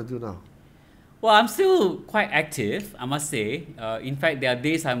 What are you going to do now? Well, I'm still quite active, I must say. In fact, there are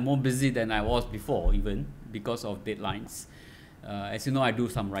days I'm more busy than I was before, even because of deadlines. As you know, I do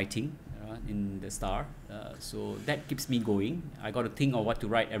some writing in the Star, so that keeps me going. I got to think of what to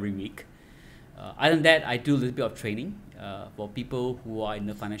write every week. Other than that, I do a little bit of training for people who are in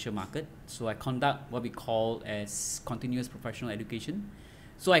the financial market. So I conduct what we call as continuous professional education.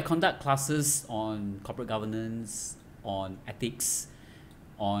 So I conduct classes on corporate governance, on ethics,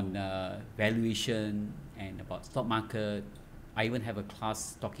 on valuation, and about stock market. I even have a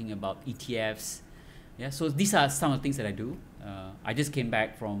class talking about ETFs. Yeah, so these are some of the things that I do. I just came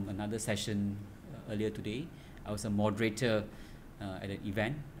back from another session earlier today. I was a moderator at an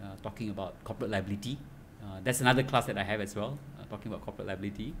event talking about corporate liability. That's another class that I have as well, talking about corporate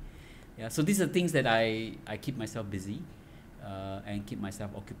liability. Yeah, so these are things that I keep myself busy and keep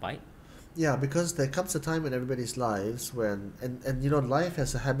myself occupied. Yeah, because there comes a time in everybody's lives when, and you know, life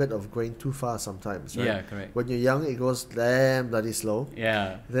has a habit of going too fast sometimes, right? Yeah, correct. When you're young, it goes damn bloody slow.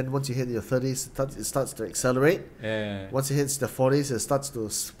 Yeah. Then once you hit your 30s, it starts to accelerate. Yeah. Once it hits the 40s, it starts to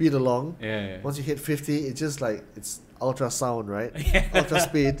speed along. Yeah. Once you hit 50, it's just like, it's ultrasound, right? Yeah. Ultra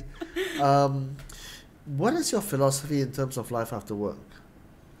speed. What is your philosophy in terms of life after work?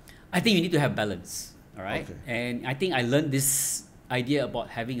 I think you need to have balance, all right? Okay. And I think I learned this idea about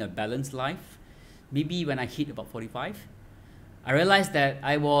having a balanced life maybe when I hit about 45. I realized that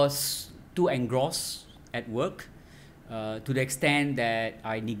I was too engrossed at work to the extent that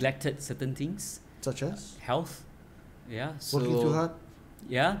I neglected certain things. Such as? Health. Yeah. So, Working too hard?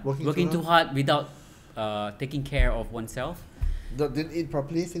 Yeah. Working too hard without taking care of oneself. Didn't eat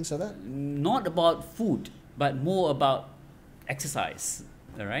properly, things like that? Not about food, but more about exercise.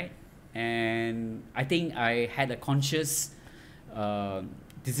 All right. And I think I had a conscious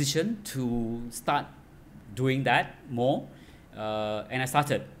decision to start doing that more, and I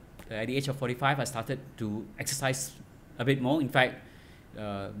started at the age of 45. I started to exercise a bit more. In fact,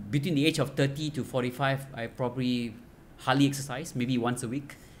 between the age of 30 to 45, I probably hardly exercise, maybe once a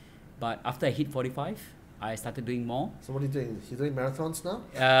week. But after I hit 45, I started doing more. So what are you doing? You're doing marathons now?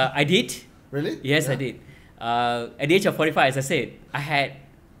 I did. Really? Yes, Yeah. I did. At the age of 45, as I said,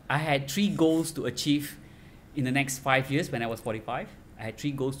 I had 3 goals to achieve in the next 5 years. When I was 45, I had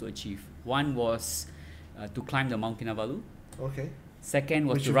 3 goals to achieve. One was to climb the Mount Kinabalu. Okay. Second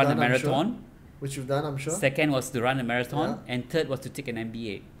was Which to you've run a done, I'm sure. marathon. Which you've done, I'm sure. Second was to run a marathon. Yeah. And third was to take an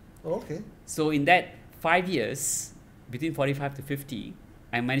MBA. Oh, okay. So in that 5 years, between 45 to 50,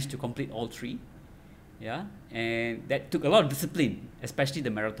 I managed to complete all 3. Yeah, and that took a lot of discipline, especially the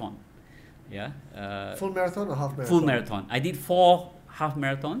marathon. Yeah. Full marathon or half marathon? Full marathon. I did 4 half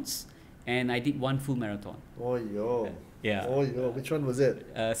marathons, and I did 1 full marathon. Oh, yo. Yeah. Oh, yo. Which one was it?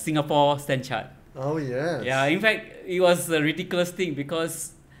 Singapore Stanchart. Oh, yes. Yeah, in fact, it was a ridiculous thing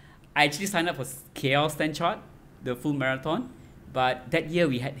because I actually signed up for KL Stanchart, the full marathon, but that year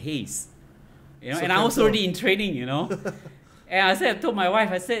we had haze. You know, So and I was cancel. already in training, you know. And I told my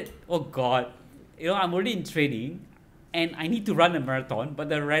wife, I said, oh God, you know, I'm already in training and I need to run a marathon, but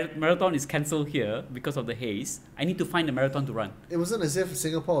the marathon is cancelled here because of the haze. I need to find a marathon to run. It wasn't as if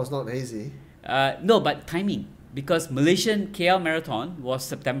Singapore was not hazy. No, but timing. Because Malaysian KL marathon was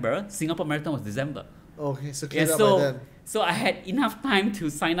September, Singapore marathon was December. Okay, so Yeah, cleared up by then. so I had enough time to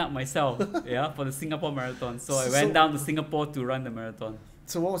sign up myself, yeah, for the Singapore marathon. So I So- went down to Singapore to run the marathon.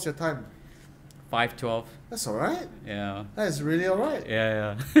 So what was your time? 5:12. That's all right. Yeah. That is really all right.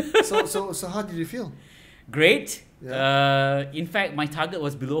 Yeah. So how did you feel? Great. Yeah. In fact, my target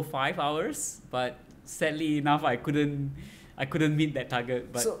was below 5 hours, but sadly enough, I couldn't meet that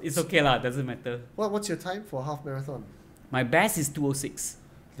target. But So- it's okay lah. Doesn't matter. What's your time for half marathon? My best is 2:06.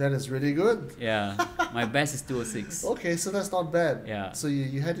 That is really good. Yeah. My best is 2:06. Okay, so that's not bad. Yeah. So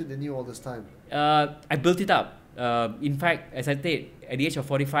you had it in you all this time. I built it up. In fact, as I said, at the age of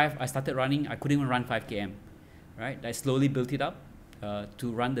 45, I started running. I couldn't even run 5 km. Right? I slowly built it up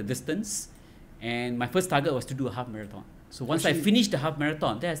to run the distance. And my first target was to do a half marathon. So once I Actually- finished the half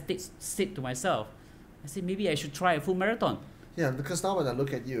marathon, then I said to myself, I said, maybe I should try a full marathon. Yeah, because now when I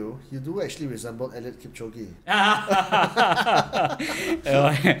look at you, you do actually resemble Eliud Kipchoge.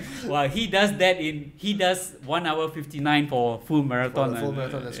 Well, he does 1 hour 59 for full marathon. For the full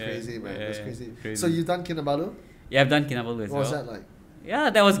marathon, that's crazy, man. That's crazy. crazy. So you done Kinabalu? Yeah, I've done Kinabalu as What well. was that like? Yeah,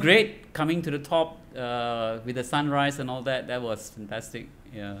 that was great. Coming to the top with the sunrise and all that, that was fantastic.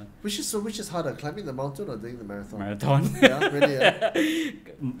 Yeah. Which is harder, climbing the mountain or doing the marathon? Marathon. Yeah, really. Yeah.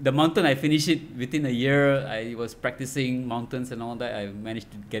 The mountain, I finished it within a year. I was practicing mountains and all that. I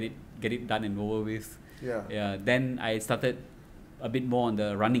managed to get it done and over with. Yeah. Yeah. Then I started a bit more on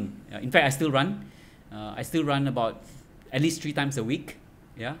the running. In fact, I still run. I still run about at least 3 times a week.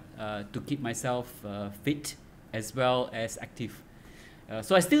 Yeah. To keep myself fit as well as active.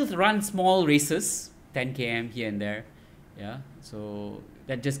 So I still run small races, 10 km here and there. Yeah. So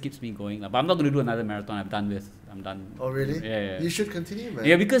that just keeps me going. But I'm not going to do another marathon. I'm done. Oh really? Yeah. You should continue, man.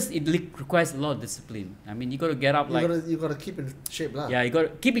 Yeah, because it requires a lot of discipline. I mean, you got to get up you gotta keep in shape, lah. Yeah, you got to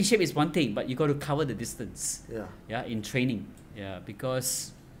keep in shape is one thing, but you got to cover the distance. Yeah. Yeah, in training. Yeah,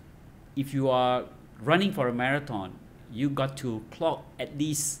 because if you are running for a marathon, you got to clock at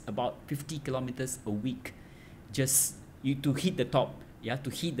least about 50 kilometers a week, just to hit the top. Yeah,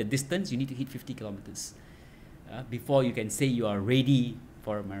 to hit the distance, you need to hit 50 kilometers before you can say you are ready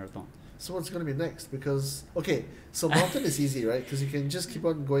for a marathon. So what's going to be next? Because, okay, so mountain is easy, right? Because you can just keep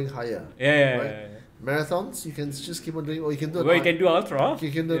on going higher. Yeah, right? yeah. Marathons, you can just keep on doing, or you can do Well, you can do ultra. You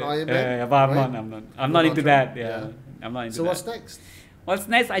can do an Ironman. Yeah, but I'm not into ultra. that. Yeah. I'm not into so that. what's next? What's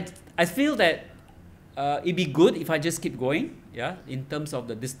next? I feel that it'd be good if I just keep going. Yeah, in terms of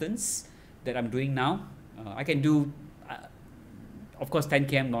the distance that I'm doing now, I can do. Of course, 10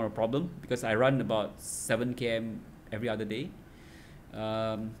 km not a problem because I run about 7 km every other day.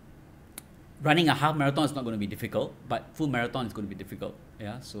 Running a half marathon is not going to be difficult, but full marathon is going to be difficult.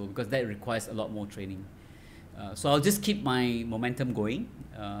 Yeah, so because that requires a lot more training. So I'll just keep my momentum going.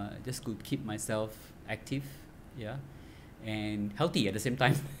 Just to keep myself active. Yeah, and healthy at the same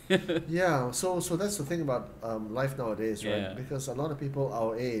time. Yeah, so that's the thing about life nowadays, right? Yeah. Because a lot of people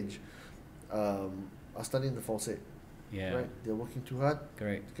our age are starting to fall sick. Yeah. Right? They're working too hard.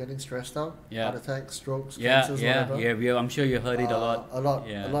 Correct. Getting stressed out. Yeah. Heart attacks, strokes, Yeah, cancers, yeah, whatever. yeah. I'm sure you heard it a lot. A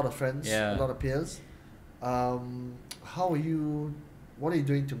lot of friends, Yeah. a lot of peers. What are you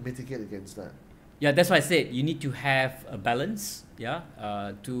doing to mitigate against that? Yeah, that's why I said you need to have a balance. Yeah.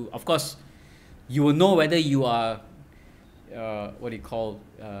 Of course, you will know whether you are,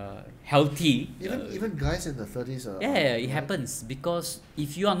 healthy. Even guys in the 30s are. Yeah, it happens because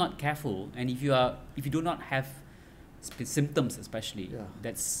if you are not careful and if you do not have symptoms, especially,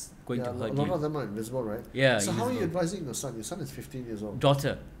 that's going to hurt a lot you. of them are invisible, right? Yeah. So how are you invisible. advising your son? Your son is 15 years old.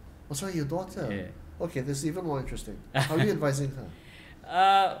 Daughter. Oh, sorry, your daughter. Yeah. Okay, this is even more interesting. How are you advising her?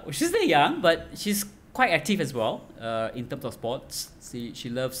 She's still young, but she's quite active as well in terms of sports. She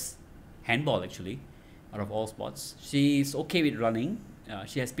loves handball, actually, out of all sports. She's okay with running.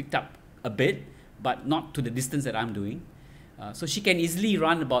 She has picked up a bit, but not to the distance that I'm doing. So she can easily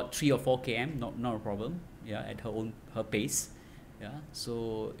run about 3 or 4 km, not a problem. Yeah, at her pace. Yeah.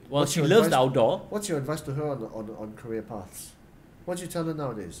 So she loves the outdoor. What's your advice to her on career paths? What do you tell her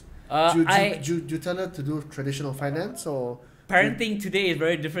nowadays? Do you tell her to do traditional finance or? Parenting today is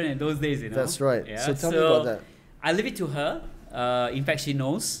very different than those days, you know. That's right. Yeah? So tell me about that. I leave it to her. In fact, she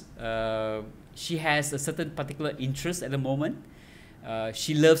knows. She has a certain particular interest at the moment.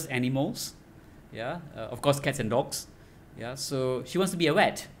 She loves animals. Yeah. Of course, cats and dogs. Yeah. So she wants to be a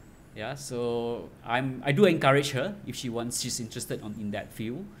vet. Yeah. So I do encourage her if she's interested in that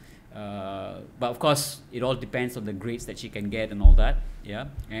field. But of course, it all depends on the grades that she can get and all that. Yeah.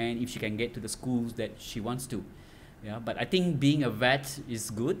 And if she can get to the schools that she wants to. Yeah, but I think being a vet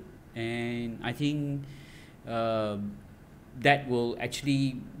is good, and I think that will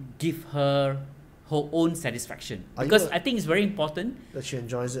actually give her own satisfaction, because I think it's very important that she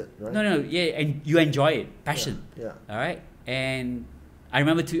enjoys it, right? No, yeah, and you enjoy it, passion. Yeah. All right, and I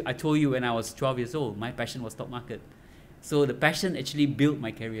remember I told you when I was 12 years old, my passion was stock market, so the passion actually built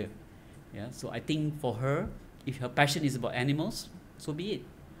my career. Yeah, so I think for her, if her passion is about animals, so be it.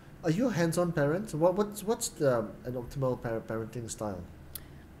 Are you a hands-on parent? What's an optimal parenting style?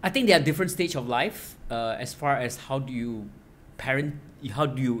 I think there are different stages of life as far as how do you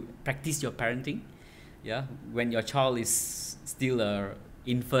practice your parenting. Yeah, when your child is still a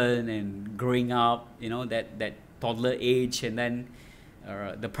infant and growing up, you know, that toddler age, and then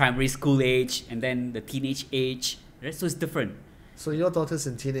the primary school age, and then the teenage age. Right? So it's different. So your daughter's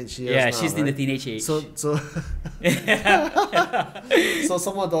in teenage years Yeah, now, she's in the teenage age. So so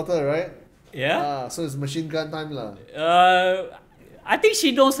some more daughter, right? Yeah. So it's machine gun time lah. I think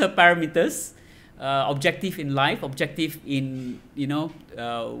she knows her parameters. objective in life, objective in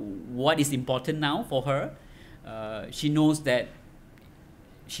what is important now for her. She knows that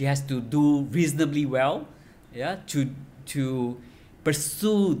she has to do reasonably well, yeah, to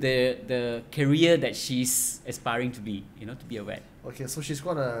pursue the career that she's aspiring to be, to be a vet. Okay, so she's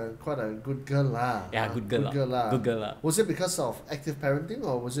quite a good girl lah. Yeah, good girl lah. Good girl lah. Was it because of active parenting,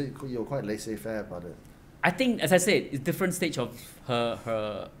 or was it you were quite laissez-faire about it? I think, as I said, it's different stage of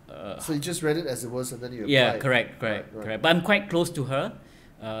her. So you just read it as it was, and then you applied. Yeah, correct. But I'm quite close to her,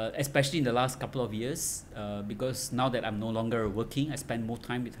 especially in the last couple of years, because now that I'm no longer working, I spend more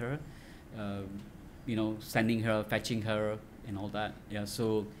time with her. Sending her, fetching her, and all that. Yeah,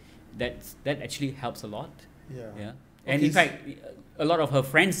 so that actually helps a lot. Yeah. And Okay, in fact, a lot of her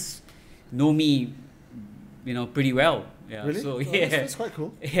friends know me, pretty well. Yeah. Really? So Oh, yeah, that's quite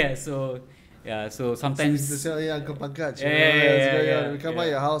cool. yeah. So sometimes. To say, yeah, Uncle Pankaj. Yeah. We come by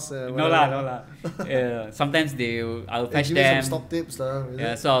your house. No lah. Yeah. Sometimes I'll fetch give me them. some stock tips lah.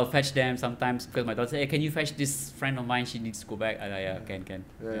 Yeah, so I'll fetch them sometimes because my daughter says, "Hey, can you fetch this friend of mine? She needs to go back." Yeah, can.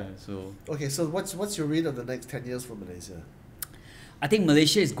 Yeah. So Okay, so what's your read of the next 10 years for Malaysia? I think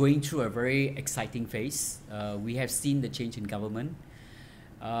Malaysia is going through a very exciting phase. We have seen the change in government.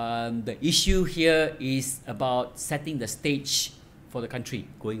 The issue here is about setting the stage for the country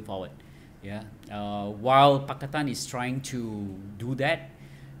going forward. Yeah. While Pakatan is trying to do that,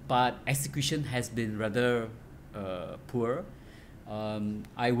 but execution has been rather poor.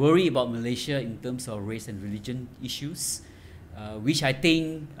 I worry about Malaysia in terms of race and religion issues, which I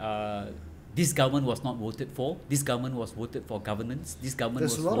think this government was not voted for. This government was voted for governance. This government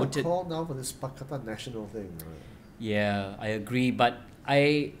There's was a lot voted. of call now for this Pakatan national thing. Right? Yeah, I agree, but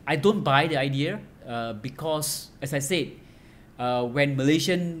I don't buy the idea because, as I said, when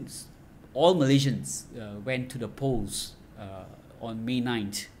all Malaysians went to the polls on May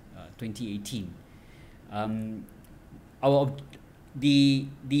 9th, 2018,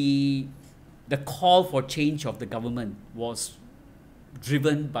 the call for change of the government was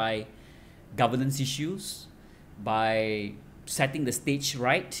driven by governance issues, by setting the stage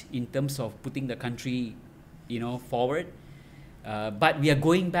right in terms of putting the country, forward. But we are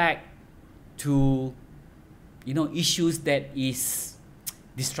going back to, issues that is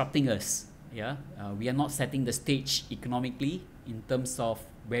disrupting us. Yeah, we are not setting the stage economically in terms of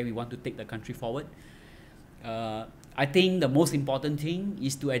where we want to take the country forward. I think the most important thing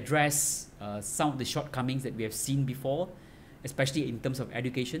is to address some of the shortcomings that we have seen before, especially in terms of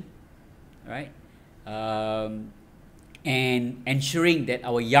education, right? And ensuring that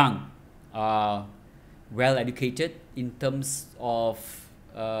our young are well educated in terms of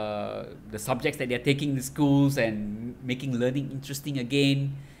the subjects that they are taking in schools and making learning interesting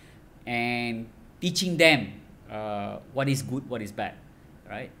again, and teaching them what is good, what is bad,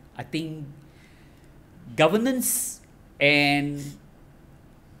 right? I think governance and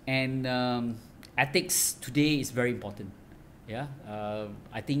ethics today is very important. Yeah,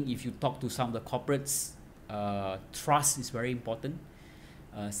 I think if you talk to some of the corporates, trust is very important.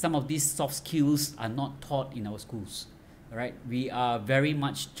 Some of these soft skills are not taught in our schools. Right? We are very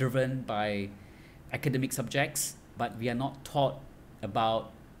much driven by academic subjects, but we are not taught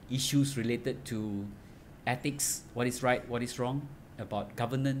about issues related to ethics, what is right, what is wrong, about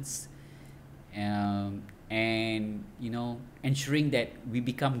governance, and ensuring that we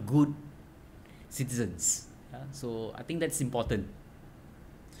become good citizens. So I think that's important.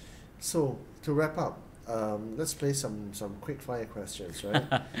 So to wrap up, let's play some quick fire questions, right?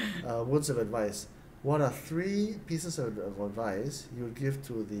 Words of advice. What are 3 pieces of advice you would give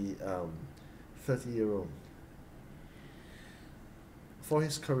to the 30-year-old for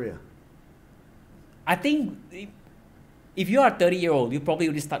his career? I think if you are a 30-year-old, you probably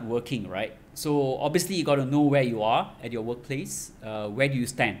already start working, right? So obviously you got to know where you are at your workplace. Where do you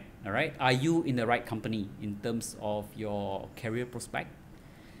stand? All right. Are you in the right company in terms of your career prospect?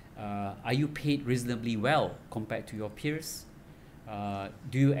 Are you paid reasonably well compared to your peers?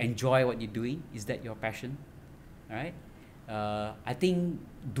 Do you enjoy what you're doing? Is that your passion? All right. I think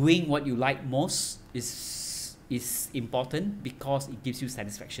doing what you like most is important because it gives you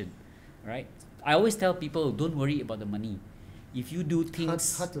satisfaction. Right. I always tell people, don't worry about the money. If you do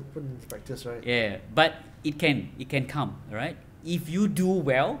things, hard to put into practice, right? Yeah, but it can come. Right. If you do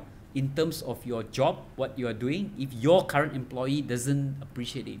well in terms of your job, what you are doing, if your current employee doesn't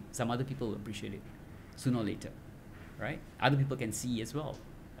appreciate it, some other people will appreciate it sooner or later. Right? Other people can see as well.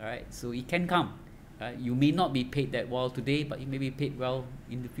 All right, so it can come. You may not be paid that well today, but you may be paid well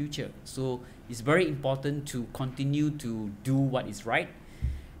in the future. So it's very important to continue to do what is right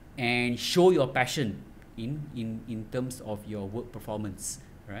and show your passion in terms of your work performance,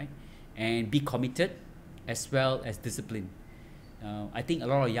 right? and be committed as well as disciplined. I think a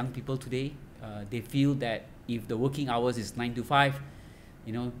lot of young people today, they feel that if the working hours is 9 to 5,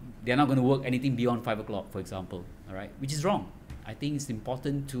 they're not going to work anything beyond 5 o'clock, for example, all right, which is wrong. I think it's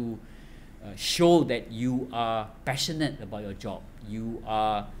important to show that you are passionate about your job. You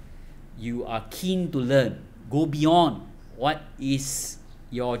are keen to learn. Go beyond what is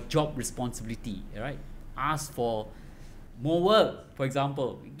your job responsibility, all right? Ask for more work, for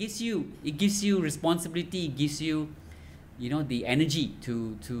example. It gives you responsibility, it gives you the energy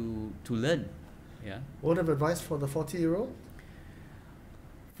to learn. Yeah. Word of advice for the 40-year-old?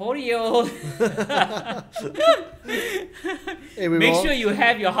 40-year-old. Hey, Make sure you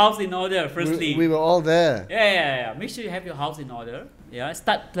have your house in order, firstly. We were all there. Yeah. Make sure you have your house in order. Yeah.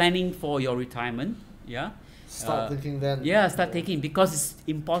 Start planning for your retirement. Yeah. Start thinking then. Yeah, start thinking, because it's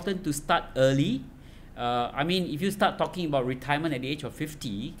important to start early. I mean, if you start talking about retirement at the age of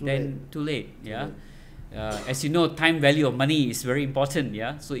 50, too late. Yeah. As you know, time value of money is very important.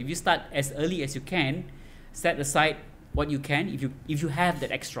 Yeah. So if you start as early as you can, set aside what you can. If you have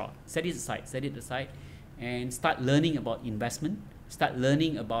that extra, set it aside, and start learning about investment. Start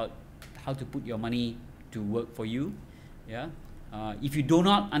learning about how to put your money to work for you. Yeah. If you do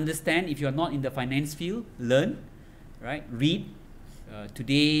not understand, if you are not in the finance field, learn, right? Read.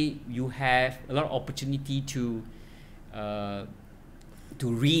 Today you have a lot of opportunity to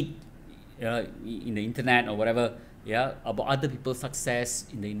read in the internet or whatever, yeah, about other people's success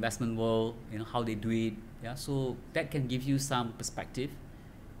in the investment world, how they do it, yeah. So that can give you some perspective.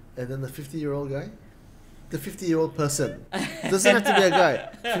 And then the 50-year-old guy, the 50-year-old person, doesn't have to be a guy.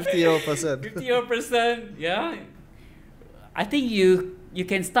 50-year-old person. 50-year-old person, yeah. I think you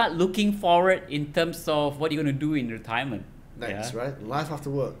can start looking forward in terms of what you're going to do in retirement. Nice, right? Life after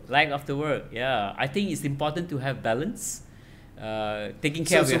work. Life after work, yeah. I think it's important to have balance. Taking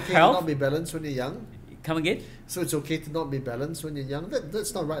care of your So it's okay health. to not be balanced when you're young? Come again? So it's okay to not be balanced when you're young?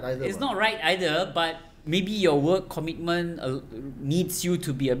 That's not right either. It's not right either, but maybe your work commitment needs you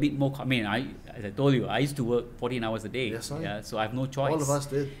to be a bit more. As I told you, I used to work 14 hours a day. Yes, right. Yeah, so I have no choice. All of us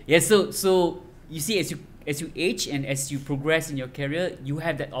did. Yeah, so you see, as you age and as you progress in your career, you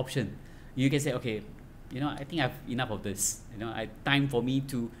have that option. You can say, okay, I think I've enough of this. Time for me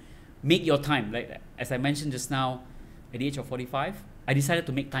to make your time. Like as I mentioned just now, at the age of 45, I decided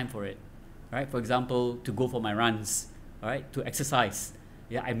to make time for it. Right? For example, to go for my runs, all right, to exercise.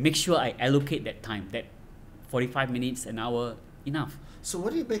 Yeah, I make sure I allocate that time, that 45 minutes, an hour, enough. So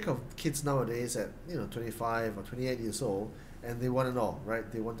what do you make of kids nowadays at 25 or 28 years old, and they want it all, right?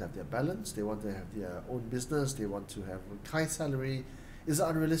 They want to have their balance, they want to have their own business, they want to have a high salary. Is it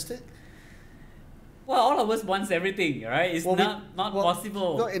unrealistic? Well, all of us wants everything, right? It's not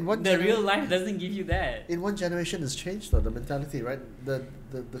possible. No, in one real life doesn't give you that. In one generation, it's changed though, the mentality, right? The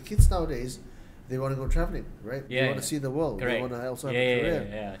kids nowadays, they want to go traveling, right? Yeah, they want to see the world. Correct. They want to also have a career.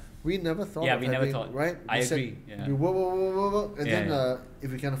 Yeah. We never thought Yeah, of we having, never thought. right? I We said, agree. Yeah. we work, and Yeah, then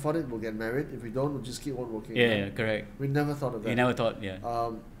if we can afford it, we'll get married. If we don't, we'll just keep on working. Yeah, correct. We never thought of that. We never thought, yeah.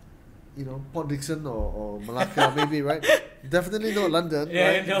 Port Dickson or Malacca maybe, right? Definitely not London, Yeah,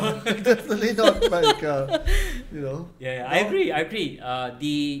 right? no. Definitely not like, Yeah, No? I agree.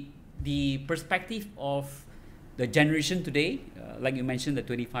 The perspective of the generation today, like you mentioned, the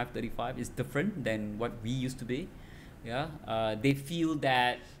 25, 35 is different than what we used to be. Yeah, they feel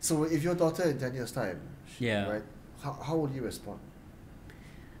that. So if your daughter in 10 years' time, Yeah. right? How would you respond?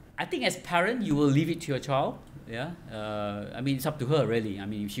 I think as parent, you will leave it to your child. Yeah, it's up to her really.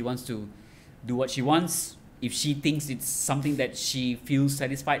 If she wants to do what she wants, if she thinks it's something that she feels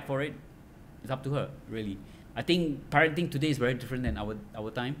satisfied for it, it's up to her really. I think parenting today is very different than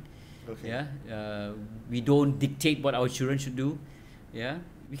our time. Okay. Yeah, we don't dictate what our children should do. Yeah,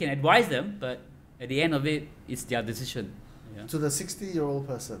 we can advise them, but at the end of it, it's their decision. Yeah. To the 60-year-old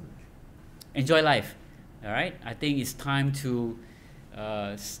person, Enjoy life. All right. I think it's time to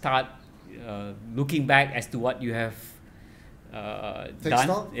start looking back as to what you have Take done.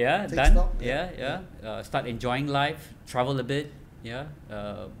 stock. Yeah, Take done. stock. Yeah. Start enjoying life. Travel a bit. Yeah.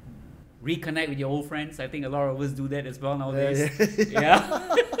 Reconnect with your old friends. I think a lot of us do that as well nowadays.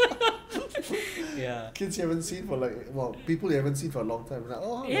 Yeah. Yeah. Kids you haven't seen for people you haven't seen for a long time.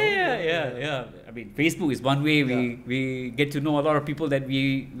 Like, Yeah. Facebook is one way we get to know a lot of people that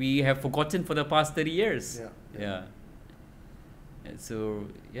we have forgotten for the past 30 years. Yeah. And so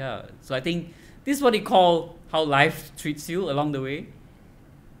I think this is what they call how life treats you along the way.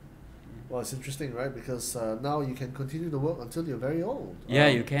 Well, it's interesting, right? Because now you can continue to work until you're very old. Yeah,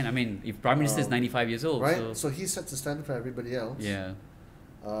 you can. If Prime Minister is 95 years old, right? So he sets the standard for everybody else. Yeah.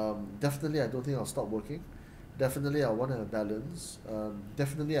 Definitely, I don't think I'll stop working. Definitely, I want to have balance.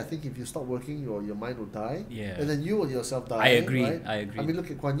 Definitely, I think if you stop working, your mind will die. Yeah. And then you will yourself die. I agree. Right? I agree. I mean, look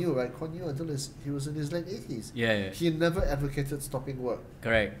at Kuan Yew, right? Kuan Yew until he was in his late 80s. Yeah. He never advocated stopping work.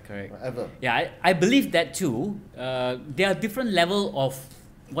 Correct. Ever. Yeah, I believe that too. There are different level of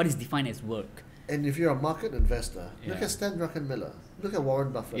what is defined as work. And if you're a market investor, look Yeah. at Stan Druckenmiller, look at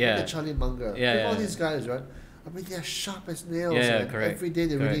Warren Buffett, Yeah. look at Charlie Munger, Yeah, look at all yeah. these guys, right? I mean, they're sharp as nails. Yeah, Man. correct. Every day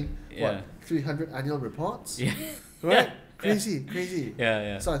they're Correct. reading, Yeah. 300 annual reports? Yeah. Right? Yeah. Crazy.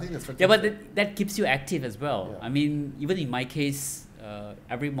 Yeah. So I think that's fantastic. Yeah, but that keeps you active as well. Yeah. I mean, even in my case,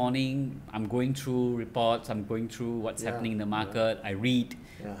 every morning I'm going through reports, I'm going through what's Yeah, happening in the market, I read,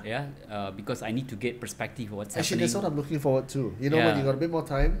 Yeah. because I need to get perspective of what's Actually, that's what happening. I'm looking forward to. You know, when Yeah. you got a bit more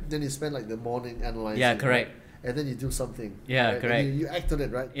time, then you spend like the morning analyzing. Yeah, right? correct. And then you do something. Yeah, right? correct. And you act on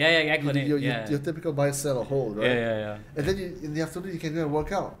it, right? Yeah, act on it. Your typical buy, sell, or hold, right? Yeah. And then in the afternoon, you can go and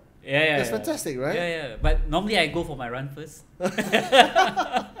work out. Yeah. That's fantastic, right? Yeah. But normally I go for my run first.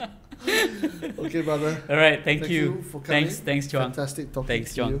 Okay, brother. All right, thank Thank you. you for coming. Thanks, Chuang. Fantastic talking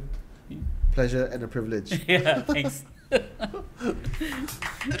Thanks, to Chuang. you. Pleasure and a privilege. Yeah, thanks.